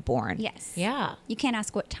 where were you born? Yes. Yeah. You can't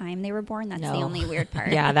ask what time they were born. That's the No. only weird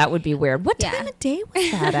part. Yeah, that would be weird. What Yeah. time of day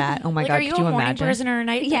was that at? Oh my Like, God, are you could a you morning imagine? person or a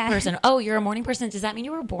night Yeah. person? Oh, you're a morning person. Does that mean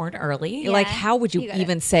you were born early? Like, Yeah. how would you You gotta-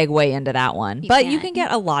 even segue into that one? But you can't. can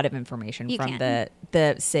get a lot of information You from can.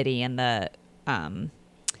 the city and the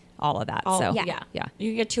all of that. Oh, so yeah.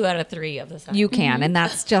 You get 2 out of 3 of the signs. you can, and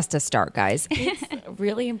that's just a start, guys.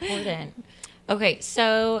 Really important. Okay,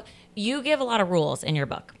 so you give a lot of rules in your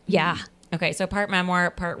book. Yeah. Okay, so part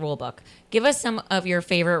memoir, part rule book. Give us some of your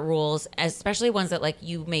favorite rules, especially ones that like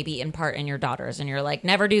you maybe impart in your daughters, and you're like,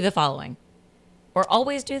 never do the following, or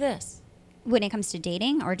always do this. When it comes to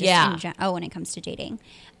dating or just Yeah. in general? When it comes to dating.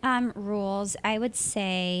 Rules, I would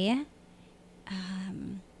say,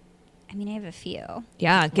 I have a few.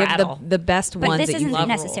 Yeah, give Rattle. the best But ones this that you isn't love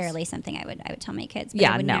necessarily something I would tell my kids. But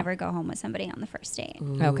Yeah, I would no. never go home with somebody on the first date.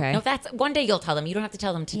 Okay. No, that's one day you'll tell them. You don't have to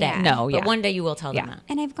tell them today. Yeah. No, But yeah. one day you will tell them Yeah. that.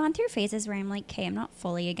 And I've gone through phases where I'm like, okay, I'm not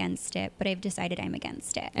fully against it, but I've decided I'm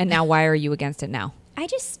against it. And now, why are you against it now? I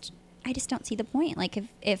just don't see the point. Like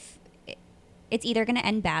if it's either going to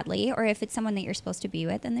end badly, or if it's someone that you're supposed to be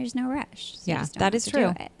with, then there's no rush. So you Yeah, just don't that have is to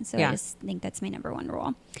true. do it. So Yeah. I just think that's my number one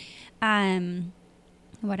rule.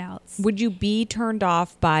 What else? Would you be turned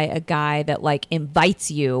off by a guy that like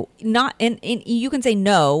invites you? Not and you can say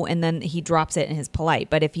no, and then he drops it and is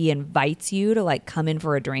polite. But if he invites you to like come in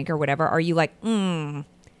for a drink or whatever, are you like,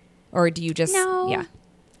 or do you just No. yeah?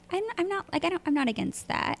 I'm not like I'm not against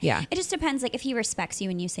that. Yeah. It just depends. Like if he respects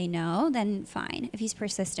you and you say no, then fine. If he's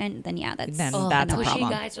persistent, then yeah, that's Then that's a pushy problem.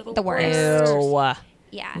 guys are The worst. Ew.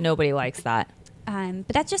 yeah. Nobody likes that. But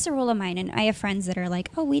that's just a rule of mine, and I have friends that are like,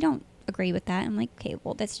 oh, we don't agree with that. I'm like, okay,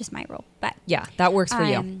 well, that's just my rule. But Yeah, that works for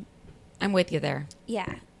you. I'm with you there.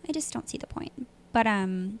 yeah, I just don't see the point. But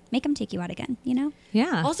make them take you out again. You know?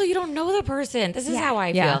 Yeah. Also, you don't know the person. This is Yeah. how I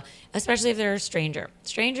Yeah. feel, especially if they're a stranger.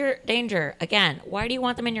 Stranger danger. Again, why do you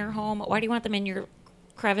want them in your home? Why do you want them in your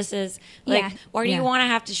crevices? Like, Yeah. why do you Yeah. want to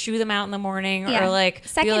have to shoo them out in the morning Yeah. or like be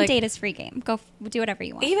second like, date is free game. Go do whatever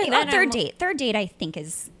you want. Even Well, then, third date I think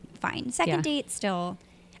is fine. Second Yeah. date still.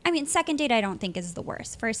 I mean, second date I don't think is the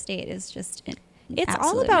worst. First date is just an It's all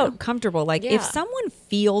absolute about no. comfortable. Like Yeah. if someone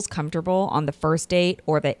feels comfortable on the first date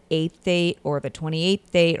or the 8th date or the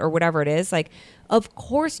 28th date or whatever it is, like of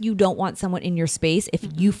course you don't want someone in your space if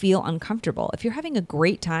you feel uncomfortable. If you're having a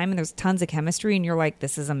great time and there's tons of chemistry and you're like,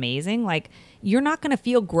 this is amazing, like you're not going to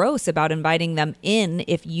feel gross about inviting them in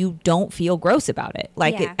if you don't feel gross about it.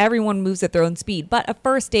 Like Yeah. everyone moves at their own speed. But a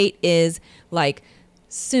first date is like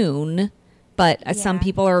soon. But some Yeah.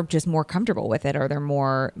 people are just more comfortable with it or they're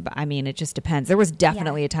more, I mean, it just depends. There was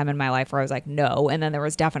definitely a time in my life where I was like, no. And then there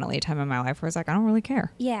was definitely a time in my life where I was like, I don't really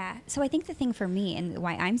care. Yeah. So I think the thing for me and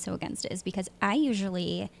why I'm so against it is because I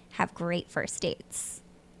usually have great first dates.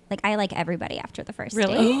 Like I like everybody after the first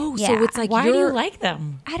Really? date. Oh, so it's like why do you you're- like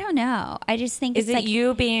them? I don't know. I just think Is it's it like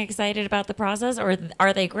you being excited about the process or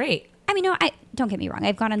are they great? I mean, no, I don't get me wrong.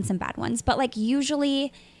 I've gone on some bad ones, but like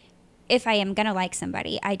usually if I am going to like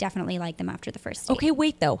somebody, I definitely like them after the first date. Okay,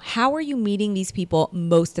 wait though. How are you meeting these people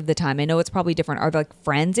most of the time? I know it's probably different. Are like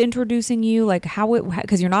friends introducing you? Like how it,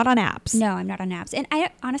 because you're not on apps. No, I'm not on apps. And I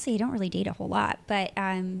honestly don't really date a whole lot, but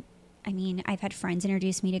I mean, I've had friends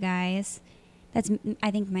introduce me to guys. That's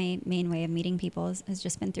I think my main way of meeting people has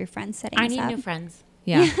just been through friends setting I us need up. new friends.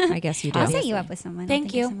 Yeah, I guess you do. I'll set you up with someone. I'll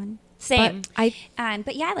Thank think of you. someone. Same. But I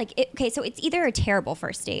But yeah, like okay, so it's either a terrible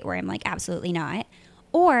first date where I'm like absolutely not,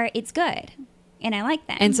 or it's good and I like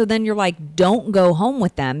them. and so then you're like, don't go home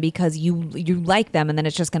with them because you like them, and then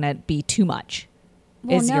it's just gonna be too much.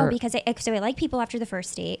 well, is no, your- because I like people after the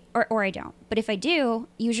first date, or I don't. But if I do,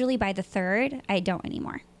 usually by the third, I don't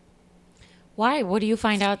anymore. Why? What do you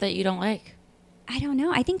find out that you don't like? I don't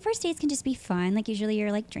know. I think first dates can just be fun. Like usually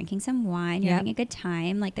you're like drinking some wine, you're Yep. having a good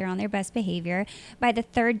time, like they're on their best behavior. By the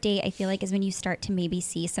third date, I feel like is when you start to maybe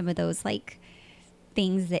see some of those like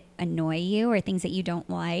things that annoy you or things that you don't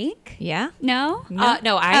like. Yeah. No?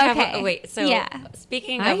 No, I have. Okay. Wait, so Yeah.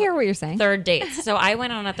 speaking I of hear what you're saying. third dates. So I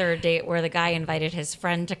went on a third date where the guy invited his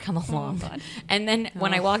friend to come along. God. And then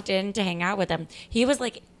when I walked in to hang out with him, he was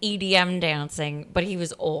like EDM dancing, but he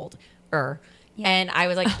was older. Yeah. And I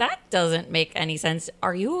was like, that doesn't make any sense.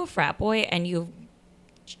 Are you a frat boy and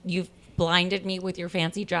you've blinded me with your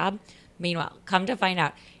fancy job? Meanwhile, come to find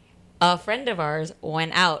out, a friend of ours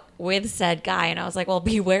went out with said guy, and I was like, well,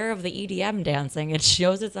 beware of the EDM dancing. It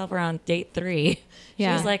shows itself around date 3.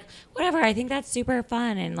 Yeah. She was like, whatever, I think that's super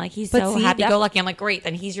fun. And like, he's But so see, happy that- go lucky. I'm like, great,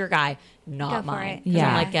 then he's your guy, Go not for mine. it. 'Cause Yeah.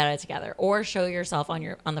 I'm like, get it together. Or show yourself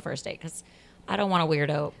on the first date, because I don't want a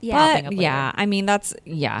weirdo Yeah. popping But up later. yeah, I mean that's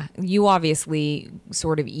you obviously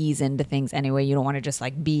sort of ease into things anyway. You don't want to just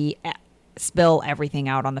like spill everything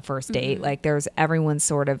out on the first date. Like there's everyone's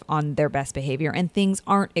sort of on their best behavior and things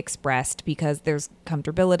aren't expressed because there's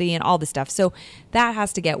comfortability and all this stuff. So that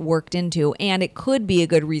has to get worked into, and it could be a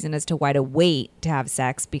good reason as to why to wait to have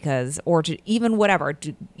sex because or to even whatever,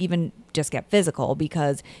 to even just get physical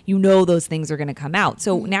because you know those things are going to come out.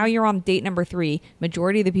 So now you're on date number 3,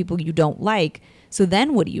 majority of the people you don't like. So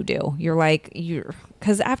then what do? You're like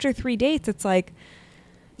cuz after 3 dates it's like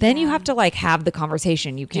then you Yeah. have to like have the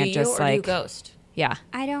conversation. You Do can't you just or like do you ghost? yeah.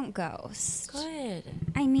 I don't ghost. Good.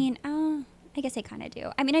 I mean, I guess I kind of do.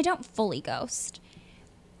 I mean, I don't fully ghost.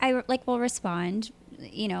 I like will respond.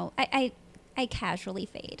 You know, I casually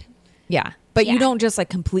fade. Yeah. But you Yeah. don't just like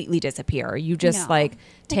completely disappear. You just No. like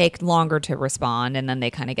take longer to respond and then they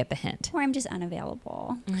kind of get the hint. Or I'm just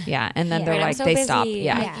unavailable. Yeah. And then Yeah. they're Right, like I'm so they busy. stop. I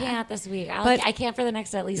Yeah. can't this week. But- I can't for the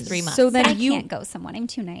next at least 3 months. So then I you can't ghost someone. I'm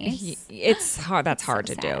too nice. it's hard that's hard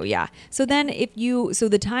So to sad. do. Yeah. So then so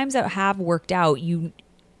the times that have worked out, you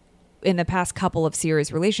in the past couple of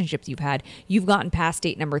serious relationships you've gotten past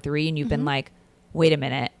date number 3 and you've been like, wait a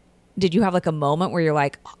minute. Did you have like a moment where you're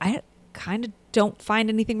like, I kind of don't find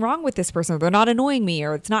anything wrong with this person, or they're not annoying me,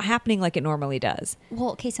 or it's not happening like it normally does?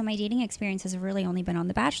 Well, okay, so my dating experience has really only been on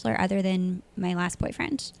The Bachelor, other than my last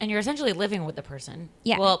boyfriend. and you're essentially living with the person.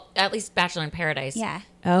 Yeah. Well, at least Bachelor in Paradise. Yeah.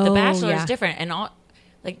 Oh, The Bachelor yeah. is different. And all,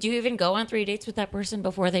 like, do you even go on 3 dates with that person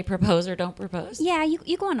before they propose or don't propose? Yeah,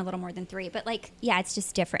 you go on a little more than 3, but like, yeah, it's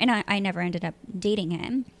just different. And I never ended up dating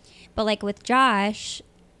him. But like with Josh,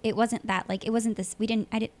 it wasn't that, like, it wasn't this,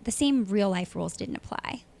 the same real life rules didn't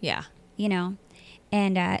apply, Yeah. you know?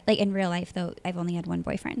 And like in real life, though, I've only had one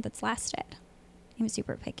boyfriend that's lasted. He was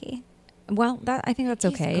super picky. Well, I think that's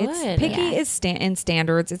He's okay. It's good. picky Yeah. is in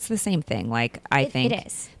standards. It's the same thing. Like I It think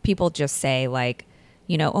is. people just say like,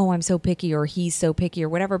 you know, oh, I'm so picky or he's so picky or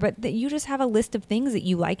whatever. But you just have a list of things that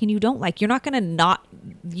you like and you don't like. You're not going to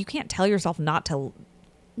you can't tell yourself not to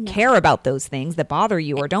care about those things that bother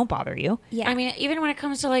you or don't bother you. Yeah. I mean, even when it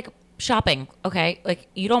comes to like shopping, okay, like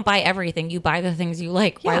you don't buy everything, you buy the things you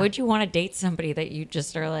like. Yeah. Why would you want to date somebody that you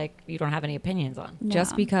just are like you don't have any opinions on? No.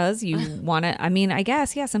 Just because you want to, I mean, I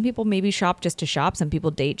guess, yeah, some people maybe shop just to shop. Some people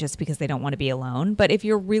date just because they don't want to be alone. But if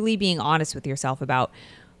you're really being honest with yourself about,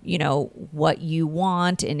 you know, what you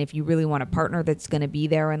want, and if you really want a partner that's going to be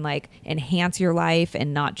there and like enhance your life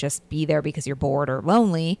and not just be there because you're bored or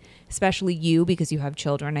lonely, especially you because you have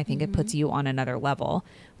children, I think it puts you on another level.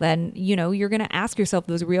 Then, you know, you're going to ask yourself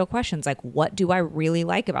those real questions like, what do I really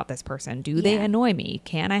like about this person? Do they Yeah. annoy me?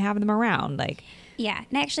 Can I have them around? Like, Yeah,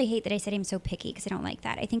 and I actually hate that I said I'm so picky because I don't like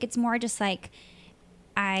that. I think it's more just like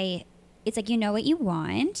it's like you know what you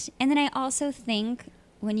want, and then I also think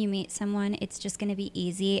when you meet someone, it's just going to be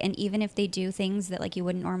easy, and even if they do things that like you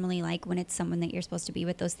wouldn't normally like when it's someone that you're supposed to be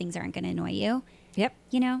with, those things aren't going to annoy you. yep.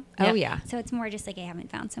 You know? Oh, yeah. So it's more just like I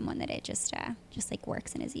haven't found someone that it just like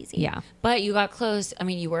works and is easy. Yeah. But you got close. I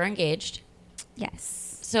mean, you were engaged.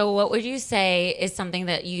 Yes. So what would you say is something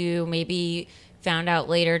that you maybe found out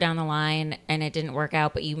later down the line and it didn't work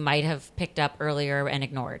out, but you might have picked up earlier and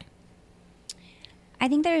ignored? I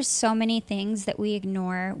think there's so many things that we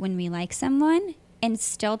ignore when we like someone. And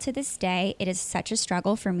still to this day, it is such a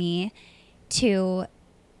struggle for me to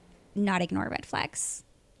not ignore red flags.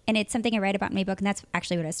 And it's something I write about in my book. And that's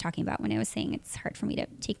actually what I was talking about when I was saying it's hard for me to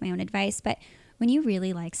take my own advice. But when you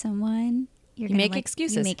really like someone, you make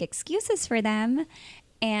excuses. You make excuses for them.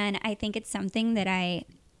 And I think it's something that I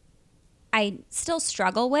still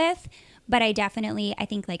struggle with. But I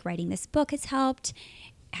think like writing this book has helped.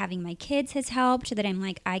 Having my kids has helped, that I'm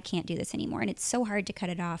like, I can't do this anymore. And it's so hard to cut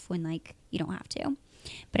it off when like you don't have to.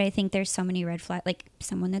 But I think there's so many red flags, like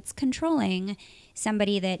someone that's controlling,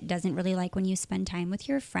 somebody that doesn't really like when you spend time with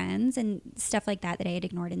your friends and stuff like that I had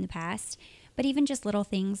ignored in the past. But even just little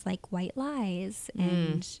things like white lies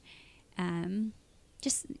and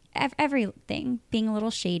just everything, being a little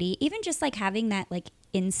shady, even just like having that like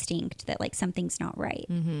instinct that like something's not right.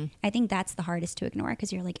 I think that's the hardest to ignore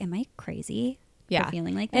because you're like, am I crazy? For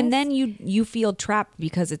feeling like this? And then you feel trapped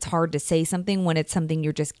because it's hard to say something when it's something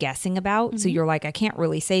you're just guessing about. So you're like, I can't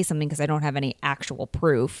really say something because I don't have any actual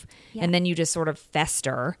proof. Yeah. And then you just sort of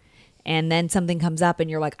fester. And then something comes up and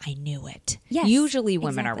you're like, I knew it. Yes, Usually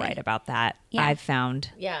women exactly. are right about that. Yeah. I've found.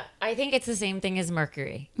 Yeah, I think it's the same thing as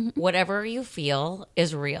Mercury. Whatever you feel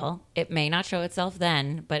is real. It may not show itself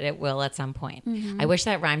then, but it will at some point. I wish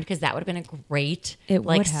that rhymed because that would have been a great It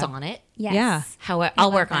like would have. sonnet. Yes. Yeah. How I'll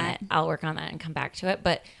love work on that. it. I'll work on that and come back to it.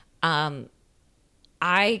 But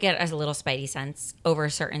I get a little spidey sense over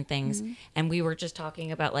certain things. And we were just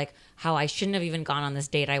talking about like how I shouldn't have even gone on this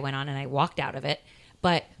date I went on and I walked out of it.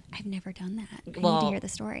 But I've never done that. I well, need to hear the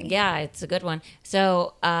story. yeah, it's a good one.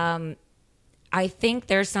 So I think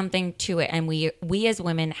there's something to it. And we as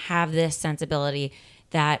women have this sensibility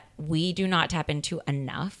that we do not tap into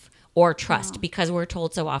enough or trust because we're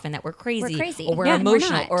told so often that we're crazy, crazy. or we're Yeah, and we're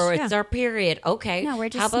emotional not. or it's our period. Okay. No, we're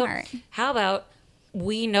just smart. How about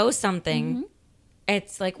we know something?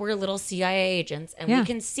 It's like we're little CIA agents and we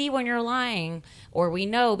can see when you're lying, or we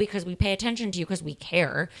know because we pay attention to you because we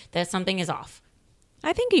care that something is off.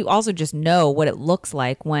 I think you also just know what it looks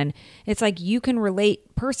like when it's like you can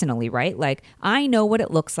relate personally, right? Like I know what it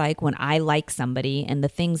looks like when I like somebody and the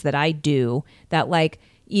things that I do that like,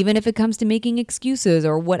 even if it comes to making excuses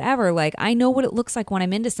or whatever, like I know what it looks like when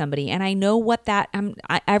I'm into somebody and I know what that,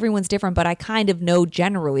 everyone's different, but I kind of know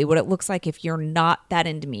generally what it looks like if you're not that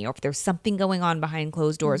into me or if there's something going on behind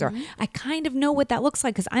closed doors or I kind of know what that looks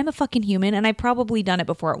like because I'm a fucking human and I've probably done it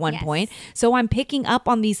before at one Yes. point. So I'm picking up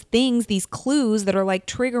on these things, these clues that are like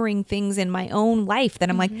triggering things in my own life that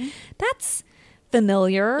I'm like, that's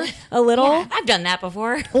familiar a little. Yeah. I've done that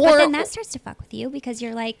before. But then that starts to fuck with you because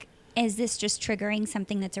you're like, is this just triggering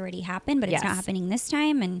something that's already happened, but it's not Yes. happening this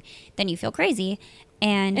time? And then you feel crazy.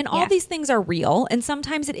 And all these things are real. And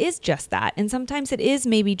sometimes it is just that. And sometimes it is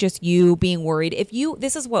maybe just you being worried.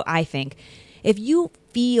 This is what I think. If you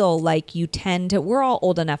feel like you tend to, we're all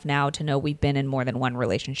old enough now to know we've been in more than one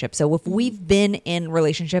relationship. So if we've been in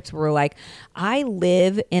relationships where we're like, I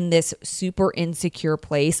live in this super insecure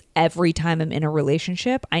place every time I'm in a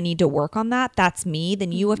relationship, I need to work on that. That's me.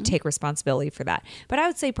 Then you have to take responsibility for that. But I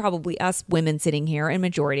would say probably us women sitting here, and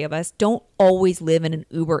majority of us don't always live in an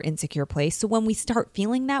uber insecure place. So when we start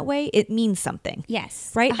feeling that way, it means something.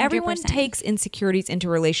 Yes. Right? 100%. Everyone takes insecurities into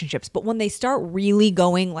relationships. But when they start really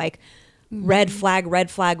going like, red flag, red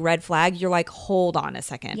flag, red flag, you're like, hold on a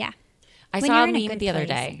second. Yeah. I When saw you're a in a meme good the other place.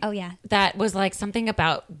 day. Oh, yeah. That was like something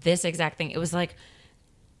about this exact thing. It was like,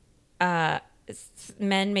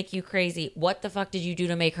 men make you crazy. What the fuck did you do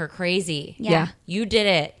to make her crazy? Yeah. You did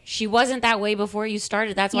it. She wasn't that way before you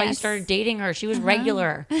started. That's why you Yes. started dating her. She was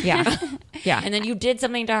regular. Yeah. Yeah. And then you did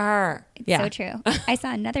something to her. It's Yeah. so true. I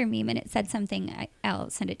saw another meme and it said something. I'll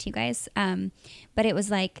send it to you guys. But it was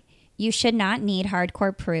like, you should not need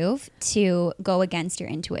hardcore proof to go against your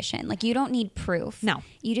intuition. Like, you don't need proof. No.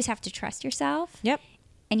 You just have to trust yourself. Yep.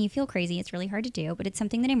 And you feel crazy. It's really hard to do, but it's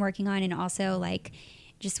something that I'm working on. And also, like,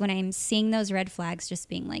 just when I'm seeing those red flags, just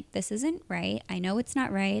being like, this isn't right. I know it's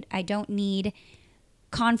not right. I don't need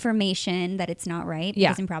confirmation that it's not right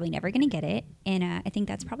because I'm probably never going to get it. And I think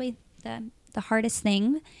that's probably the hardest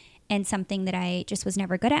thing, and something that I just was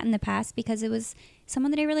never good at in the past because it was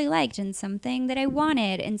someone that I really liked and something that I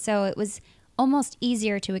wanted. And so it was almost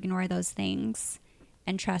easier to ignore those things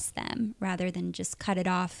and trust them rather than just cut it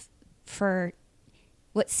off for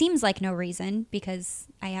what seems like no reason because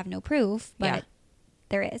I have no proof, but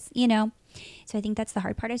there is, you know? So I think that's the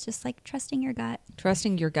hard part, is just like trusting your gut.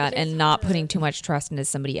 Trusting your gut and not putting too much trust into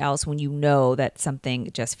somebody else when you know that something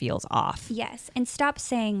just feels off. Yes. And stop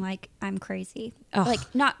saying like, I'm crazy. Ugh.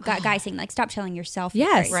 Like, not guy saying, like, stop telling yourself you're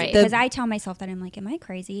Yes, crazy. right. Because I tell myself that I'm like, am I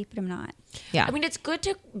crazy? But I'm not. Yeah. I mean, it's good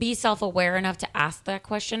to be self-aware enough to ask that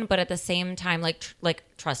question, but at the same time, like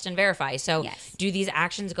trust and verify. So Yes. do these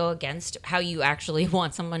actions go against how you actually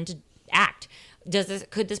want someone to act?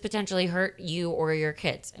 Could this potentially hurt you or your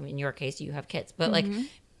kids? I mean, in your case, you have kids, but like,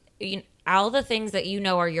 all the things that you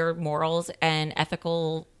know are your morals and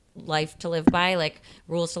ethical life to live by, like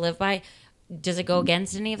rules to live by, does it go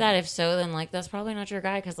against any of that? If so, then like, that's probably not your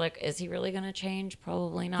guy. Cause like, is he really going to change?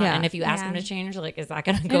 Probably not. Yeah. And if you ask him Yeah. to change, like, is that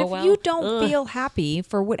going to And go if well? you don't feel happy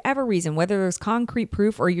for whatever reason, whether there's concrete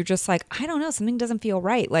proof or you're just like, I don't know, something doesn't feel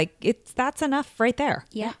right. Like that's enough right there.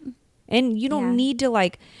 Yeah. And you don't Yeah. need to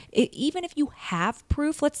like, even if you have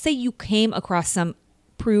proof, let's say you came across some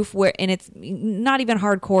proof where, and it's not even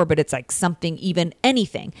hardcore, but it's like something, even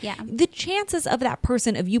anything. Yeah. The chances of that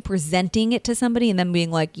person, of you presenting it to somebody and them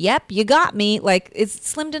being like, yep, you got me, like it's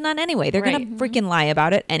slim to none anyway. They're Right. going to freaking lie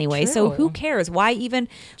about it anyway. So True. who cares? Why even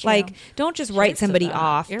like, don't just write Truth to somebody that.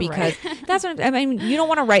 off You're because right. that's what I mean. You don't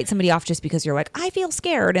want to write somebody off just because you're like, I feel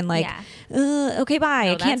scared and like, okay, bye.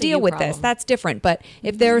 No, I that's can't a deal you with this. problem. That's different. But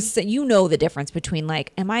if there's, you know, the difference between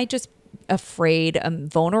like, am I just afraid I'm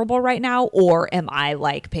vulnerable right now, or am I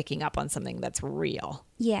like picking up on something that's real?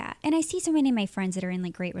 Yeah. And I see so many of my friends that are in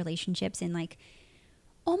like great relationships, and like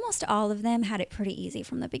almost all of them had it pretty easy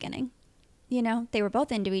from the beginning. You know, they were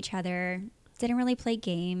both into each other, didn't really play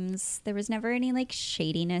games. There was never any like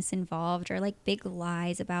shadiness involved or like big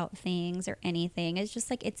lies about things or anything. It's just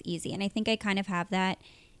like, it's easy. And I think I kind of have that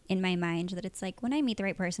in my mind, that it's like, when I meet the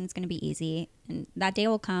right person, it's going to be easy. And that day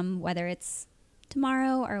will come, whether it's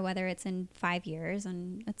tomorrow or whether it's in 5 years,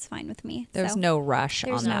 and it's fine with me. There's So, no rush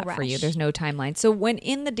there's on no that for you. rush. There's no timeline. So when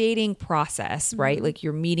in the dating process, right, like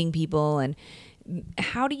you're meeting people, and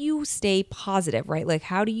how do you stay positive, right? Like,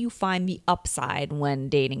 how do you find the upside when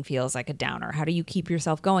dating feels like a downer? How do you keep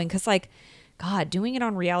yourself going? Because like, God, doing it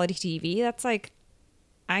on reality TV, that's like,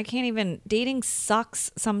 I can't even, dating sucks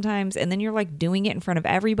sometimes. And then you're like doing it in front of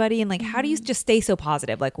everybody. And like, how do you just stay so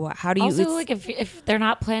positive? Like, how do you, Also, like if they're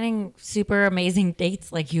not planning super amazing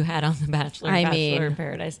dates like you had on The Bachelor, I Bachelor mean, in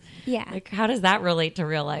Paradise, Yeah. like how does that relate to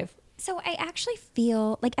real life? So I actually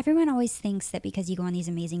feel like everyone always thinks that because you go on these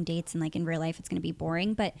amazing dates and like in real life it's going to be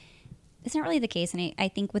boring, but it's not really the case. And I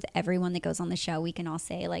think with everyone that goes on the show, we can all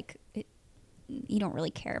say like, you don't really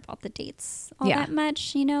care about the dates all that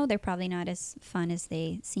much. You know, they're probably not as fun as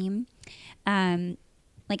they seem.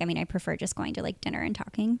 Like, I mean, I prefer just going to like dinner and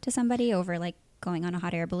talking to somebody over like going on a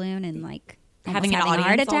hot air balloon and like Having almost an having a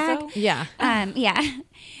heart audience attack. also? yeah. Yeah.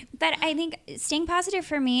 But I think staying positive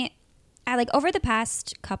for me, I like over the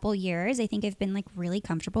past couple years, I think I've been like really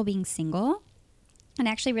comfortable being single and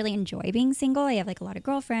actually really enjoy being single. I have like a lot of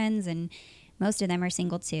girlfriends and most of them are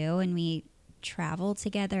single too. And we travel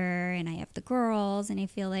together and I have the girls, and I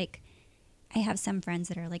feel like I have some friends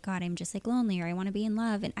that are like, God, I'm just like lonely, or I want to be in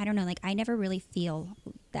love. And I don't know, like I never really feel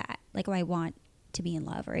that, like, oh, I want to be in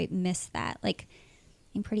love, or I miss that. Like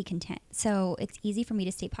I'm pretty content. So it's easy for me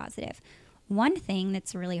to stay positive. One thing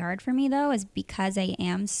that's really hard for me though is because I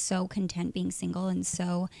am so content being single and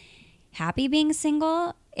so happy being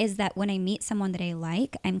single, is that when I meet someone that I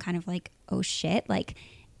like, I'm kind of like, oh shit, like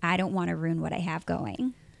I don't want to ruin what I have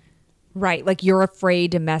going. Right. Like you're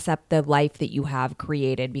afraid to mess up the life that you have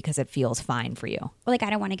created because it feels fine for you. Or like I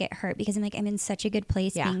don't want to get hurt because I'm like, I'm in such a good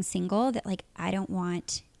place being single that like I don't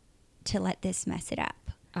want to let this mess it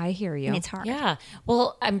up. I hear you. And it's hard. Yeah.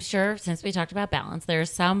 Well, I'm sure since we talked about balance,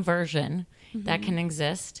 there's some version that can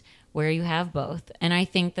exist where you have both. And I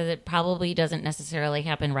think that it probably doesn't necessarily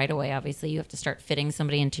happen right away. Obviously, you have to start fitting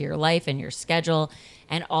somebody into your life and your schedule,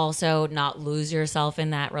 and also not lose yourself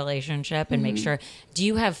in that relationship and make sure. Do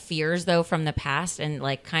you have fears though from the past and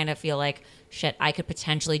like kind of feel like, shit, I could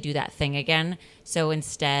potentially do that thing again, so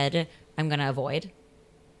instead I'm going to avoid?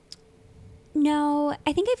 No,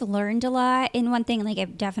 I think I've learned a lot. In one thing, like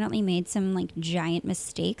I've definitely made some like giant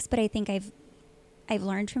mistakes, but I think I've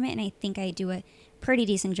learned from it, and I think I do a pretty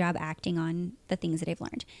decent job acting on the things that I've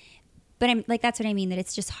learned. But I'm like, that's what I mean, that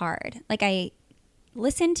it's just hard. Like I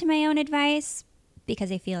listen to my own advice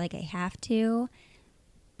because I feel like I have to,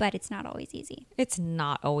 but it's not always easy. It's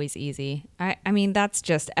not always easy. I mean, that's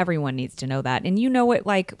just, everyone needs to know that. And you know it,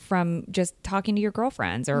 like, from just talking to your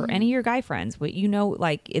girlfriends or any of your guy friends. But you know,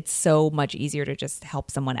 like, it's so much easier to just help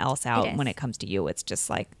someone else out when it comes to you. It's just,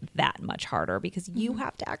 like, that much harder because you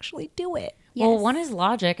have to actually do it. Yes. Well, one is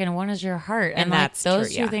logic and one is your heart. And like, that's those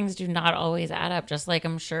true, two yeah. things do not always add up. Just like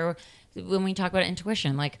I'm sure when we talk about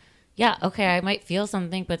intuition, like, yeah, okay, I might feel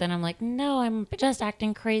something, but then I'm like, no, I'm just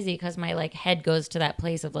acting crazy because my like head goes to that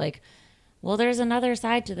place of like, well, there's another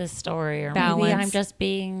side to this story, or maybe I'm just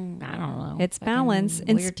being, I don't know. It's balance.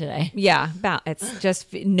 Weird today. Yeah, it's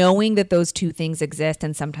just knowing that those two things exist,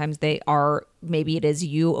 and sometimes they are. Maybe it is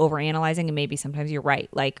you overanalyzing, and maybe sometimes you're right.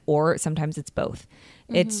 Like, or sometimes it's both.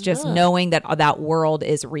 It's just knowing that that world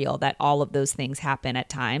is real, that all of those things happen at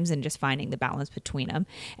times, and just finding the balance between them.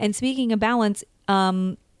 And speaking of balance,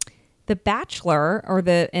 The Bachelor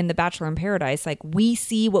and The Bachelor in Paradise, like we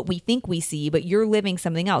see what we think we see, but you're living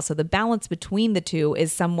something else. So the balance between the two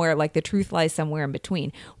is somewhere, like the truth lies somewhere in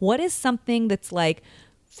between. What is something that's like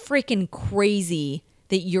freaking crazy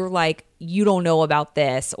that you're like, you don't know about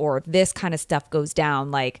this, or this kind of stuff goes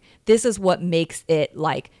down? Like, this is what makes it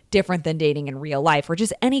like different than dating in real life, or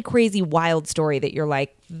just any crazy wild story that you're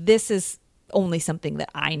like, this is only something that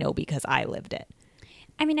I know because I lived it.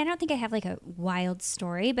 I mean, I don't think I have like a wild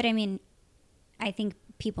story, but I mean, I think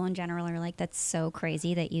people in general are like, that's so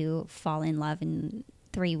crazy that you fall in love in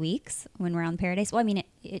 3 weeks when we're on Paradise. Well, I mean,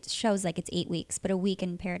 it shows like it's 8 weeks, but a week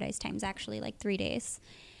in Paradise time is actually like 3 days.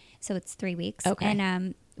 So it's 3 weeks. Okay.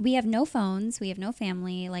 And we have no phones. We have no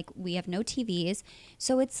family. Like, we have no TVs.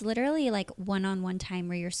 So it's literally like one-on-one time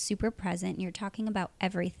where you're super present and you're talking about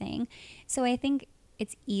everything. So I think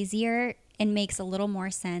it's easier and makes a little more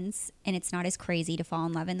sense, and it's not as crazy to fall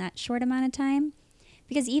in love in that short amount of time.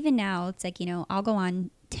 Because even now, it's like, you know, I'll go on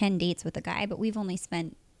 10 dates with a guy, but we've only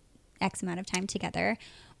spent X amount of time together,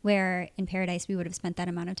 where in Paradise, we would have spent that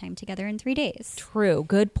amount of time together in 3 days. True.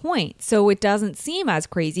 Good point. So it doesn't seem as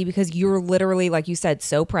crazy because you're literally, like you said,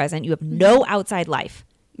 so present. You have no outside life.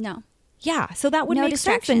 No. Yeah. So that would No make sense.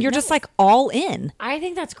 And distraction. you're just like all in. I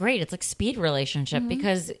think that's great. It's like speed relationship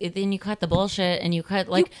because then you cut the bullshit and you cut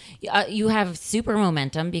like you have super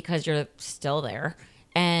momentum because you're still there.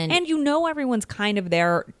 And you know everyone's kind of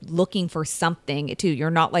there looking for something too.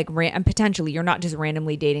 You're not like and potentially you're not just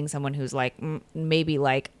randomly dating someone who's like maybe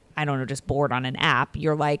like, I don't know, just bored on an app.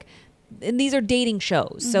 You're like, and these are dating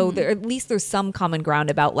shows. So there, at least there's some common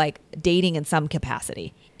ground about like dating in some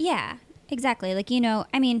capacity. Yeah, exactly. Like, you know,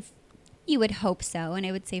 I mean, you would hope so. And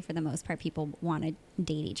I would say for the most part, people want to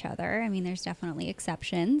date each other. I mean, there's definitely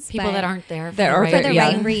exceptions. people that aren't there for that are for the Yeah.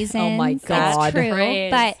 right reasons. Oh my God. That's true.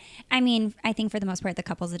 Praise. But I mean, I think for the most part, the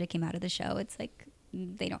couples that came out of the show, it's like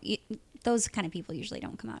they don't, those kind of people usually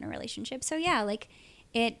don't come out in a relationship. So yeah, like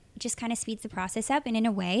it just kind of speeds the process up. And in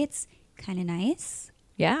a way, it's kind of nice.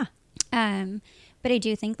 Yeah. But I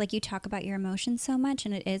do think like you talk about your emotions so much,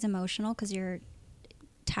 and it is emotional because you're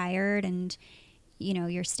tired and, you know,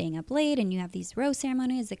 you're staying up late and you have these rose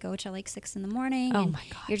ceremonies that go till like 6 a.m. Oh and my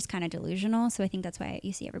God. you're just kind of delusional. So I think that's why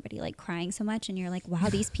you see everybody like crying so much, and you're like, wow,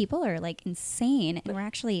 these people are like insane, and we're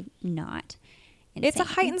actually not insane. It's a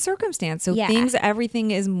heightened circumstance. So Yeah.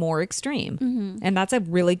 everything is more extreme. And that's a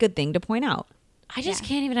really good thing to point out. I just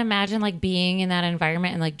can't even imagine like being in that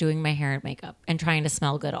environment and like doing my hair and makeup and trying to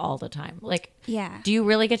smell good all the time. Like, Yeah. do you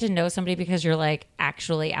really get to know somebody because you're like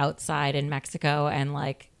actually outside in Mexico and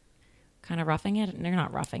like kind of roughing it? They're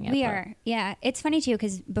not roughing it. We but- are. Yeah. It's funny too,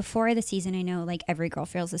 because before the season, I know like every girl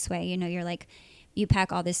feels this way. You know, you're like, you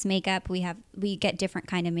pack all this makeup. We get different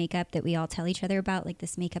kind of makeup that we all tell each other about, like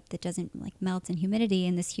this makeup that doesn't like melt in humidity,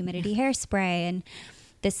 and this humidity hairspray, and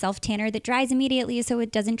this self tanner that dries immediately so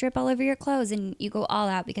it doesn't drip all over your clothes. And you go all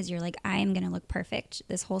out because you're like, I am going to look perfect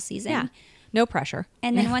this whole season. Yeah. No pressure.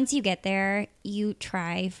 And then once you get there, you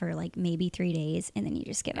try for like maybe 3 days, and then you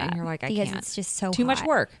just give up. And you're like, I because can't. it's just so Too much hot.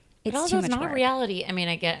 work. But it's also, too it's much not work. reality. I mean,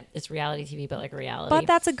 I get it's reality TV, but like reality. But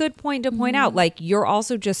that's a good point to point out. Like, you're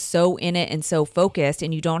also just so in it and so focused,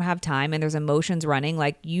 and you don't have time, and there's emotions running.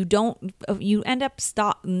 Like, you end up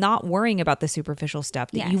not worrying about the superficial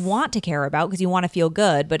stuff that you Yes. want to care about because you want to feel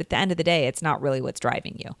good. But at the end of the day, it's not really what's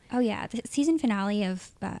driving you. Oh yeah, the season finale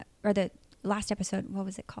of or the last episode. What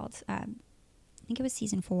was it called? I think it was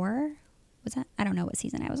season 4. Was that? I don't know what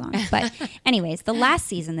season I was on. But anyways, the last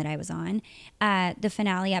season that I was on, the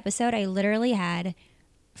finale episode, I literally had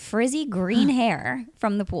frizzy green hair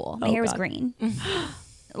from the pool. My hair was God. green.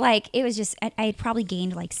 Like, it was just, I had probably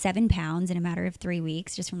gained like 7 pounds in a matter of 3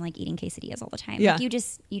 weeks just from like eating quesadillas all the time. Yeah. Like, you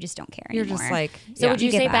just don't care You're anymore. just like, so. yeah. Would you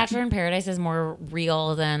give say up. Bachelor in Paradise is more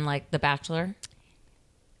real than like The Bachelor?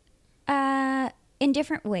 In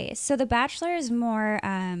different ways. So The Bachelor is more,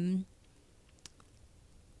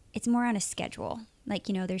 it's more on a schedule. Like,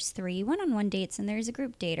 you know, there's 3 one-on-one dates and there's a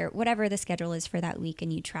group date or whatever the schedule is for that week,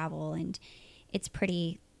 and you travel, and it's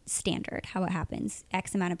pretty standard how it happens.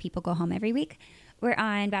 X amount of people go home every week. Where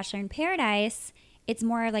on Bachelor in Paradise, it's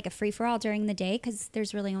more like a free-for-all during the day because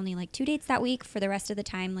there's really only like 2 dates that week. For the rest of the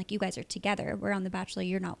time, like, you guys are together. Where on The Bachelor,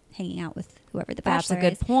 you're not hanging out with whoever the That's a Bachelor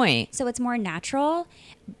good is. point. So it's more natural.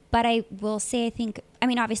 But I will say, I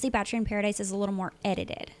mean, obviously Bachelor in Paradise is a little more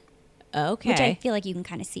edited. Okay. Which I feel like you can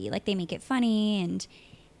kind of see. Like, they make it funny, and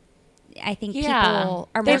I think Yeah. people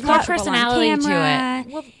are more There's more comfortable on personality to it. camera.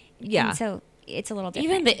 Well, yeah. And so it's a little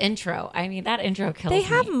different. Even the intro. I mean, that intro kills They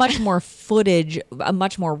have me. much more footage,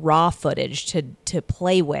 much more raw footage to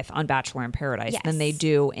play with on Bachelor in Paradise than they Yes.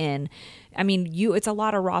 do in. I mean, it's a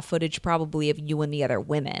lot of raw footage probably of you and the other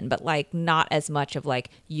women, but like not as much of like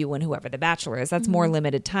you and whoever the Bachelor is. That's more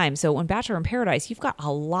limited time. So on Bachelor in Paradise, you've got a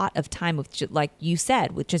lot of time with, like you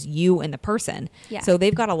said, with just you and the person. Yeah. So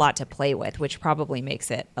they've got a lot to play with, which probably makes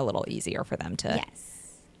it a little easier for them to.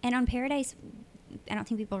 Yes. And on Paradise, I don't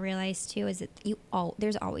think people realize too is that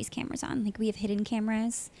there's always cameras on. Like, we have hidden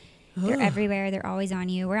cameras. They're everywhere. They're always on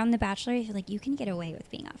you. Where on The Bachelor, you feel like you can get away with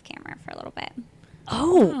being off camera for a little bit.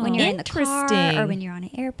 Oh, When you're in the car interesting. or when you're on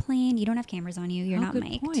an airplane, you don't have cameras on you. You're Oh, not good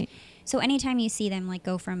mic'd. point. So anytime you see them like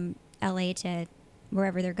go from LA to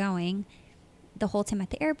wherever they're going, the whole time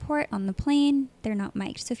at the airport, on the plane, they're not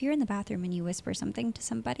mic'd. So if you're in the bathroom and you whisper something to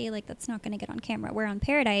somebody, like, that's not going to get on camera. Where on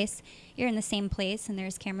Paradise, you're in the same place and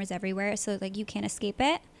there's cameras everywhere, so like you can't escape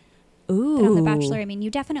it. Ooh. But on The Bachelor, I mean, you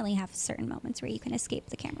definitely have certain moments where you can escape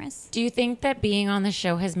the cameras. Do you think that being on the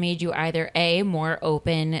show has made you either A, more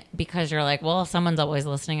open because you're like, well, if someone's always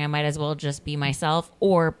listening, I might as well just be myself,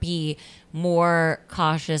 or B, more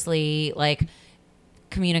cautiously like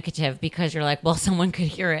communicative because you're like, well, someone could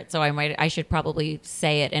hear it, so I should probably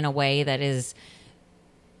say it in a way that is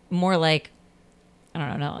more like, I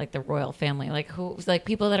don't know, like the royal family, like who's like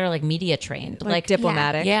people that are like media trained, like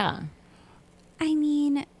diplomatic. Yeah. I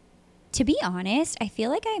mean, to be honest, I feel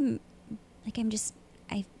like I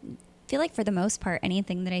feel like for the most part,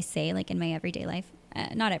 anything that I say, like in my everyday life,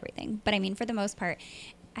 not everything, but I mean, for the most part,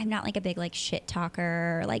 I'm not like a big like shit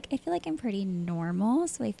talker. Like, I feel like I'm pretty normal,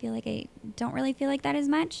 so I feel like I don't really feel like that as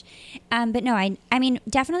much. But no, I mean,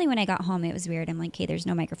 definitely when I got home, it was weird. I'm like, okay, there's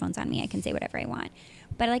no microphones on me. I can say whatever I want.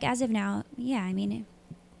 But like, as of now, yeah, I mean,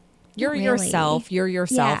 You're not really. yourself. You're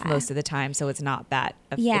yourself Yeah. most of the time, so it's not that.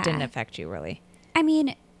 Yeah. It didn't affect you really. I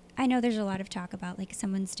mean, I know there's a lot of talk about like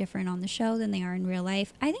someone's different on the show than they are in real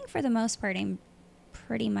life. I think for the most part, I'm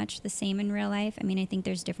pretty much the same in real life. I mean, I think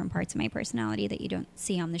there's different parts of my personality that you don't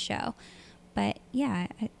see on the show. But yeah,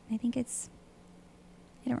 I think I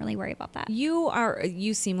don't really worry about that.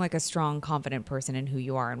 You seem like a strong, confident person in who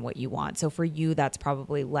you are and what you want. So for you, that's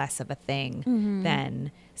probably less of a thing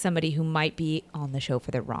than somebody who might be on the show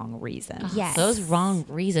for the wrong reason. Yes. Those wrong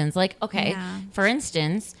reasons. Like, okay, Yeah. for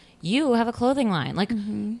instance, you have a clothing line. Like,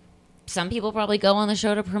 some people probably go on the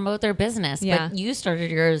show to promote their business, Yeah. but you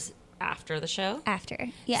started yours after the show. After,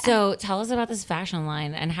 yeah. So tell us about this fashion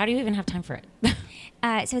line and how do you even have time for it?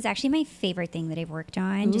 So it's actually my favorite thing that I've worked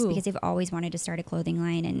on, just Ooh. because I've always wanted to start a clothing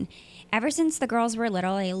line. And ever since the girls were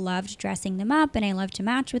little, I loved dressing them up and I loved to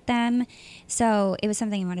match with them. So it was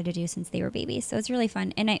something I wanted to do since they were babies. So it's really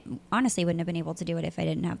fun. And I honestly wouldn't have been able to do it if I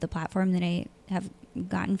didn't have the platform that I have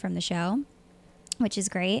gotten from the show, which is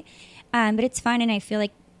great. But it's fun, and I feel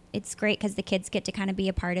like it's great because the kids get to kind of be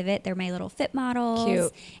a part of it. They're my little fit models.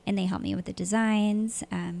 Cute. And they help me with the designs.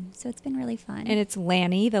 So it's been really fun. And it's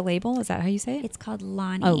Lanny, the label. Is that how you say it? It's called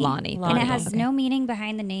Lonnie. Oh, Lonnie. And Lonnie. it has Okay. no meaning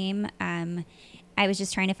behind the name. I was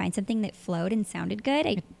just trying to find something that flowed and sounded good.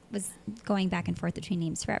 I was going back and forth between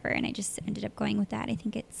names forever, and I just ended up going with that. I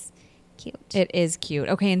think it's cute. It is cute.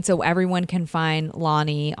 Okay, and so everyone can find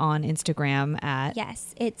Lonnie on Instagram at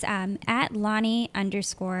Yes, it's at Lonnie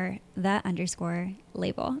 _the_label.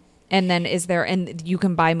 And then and you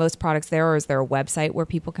can buy most products there, or is there a website where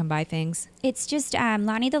people can buy things? It's just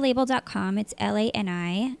LaniTheLabel.com. It's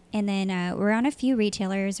LANI. And then we're on a few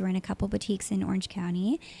retailers. We're in a couple boutiques in Orange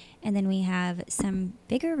County. And then we have some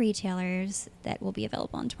bigger retailers that will be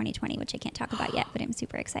available in 2020, which I can't talk about yet, but I'm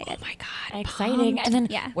super excited. Oh my God. Exciting. Pumped. And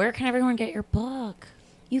then where can everyone get your book?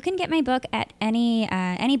 You can get my book at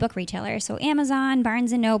any book retailer. So Amazon,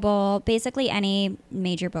 Barnes & Noble, basically any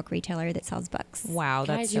major book retailer that sells books. Wow,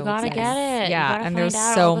 that's Guys, so you gotta exciting. get it. You Yeah, gotta and find there's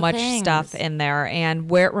out so all the much things. stuff in there. And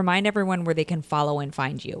remind everyone where they can follow and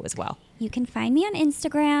find you as well. You can find me on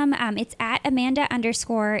Instagram. It's at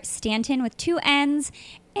Amanda_Stanton with 2 N's.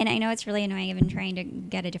 And I know it's really annoying. I've been trying to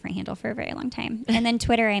get a different handle for a very long time. And then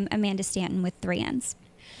Twitter, I'm Amanda Stanton with 3 N's.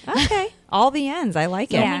 Okay. All the N's. I like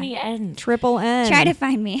So it. many ends. Triple N. Try to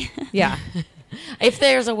find me. Yeah, If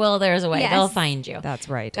there's a will, there's a way. Yes. They'll find you. that's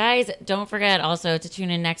right. Guys, don't forget also to tune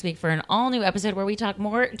in next week for an all-new episode where we talk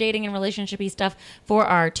more dating and relationship-y stuff for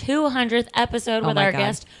our 200th episode with my our God.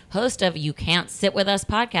 guest, host of You Can't Sit With Us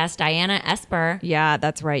podcast, Diana Esper. Yeah,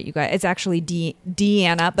 that's right. You guys, it's actually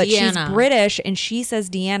Deanna, but she's Deanna. British and she says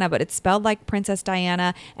Deanna, but it's spelled like Princess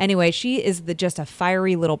Diana. Anyway, she is just a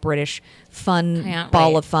fiery little British fun Can't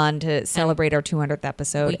ball wait. of fun to celebrate our 200th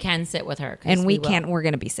episode. We can sit with her. 'Cause and we will. can't. We're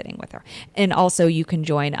going to be sitting with her, and also you can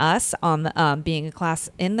join us on the, being a class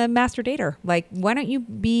in the Master Dater. Like, why don't you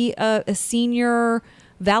be a senior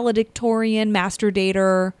valedictorian Master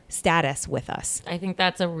Dater status with us? I think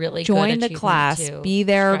that's a really Join good the achievement class, to be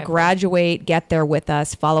there, strive for. graduate, get there with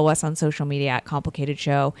us. Follow us on social media at Complicated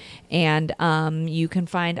Show, and you can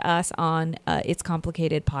find us on It's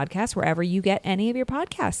Complicated Podcast wherever you get any of your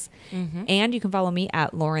podcasts. And you can follow me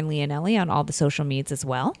at Lauren Leonelli on all the social medias as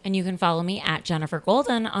well. And you can follow me at Jennifer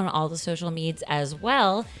Golden on all the social medias as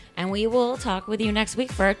well. And we will talk with you next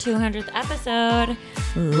week for our 200th episode.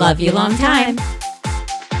 Love you long time.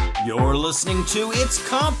 You're listening to It's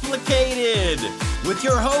Complicated with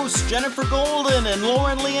your hosts, Jennifer Golden and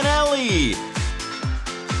Lauren Leonelli.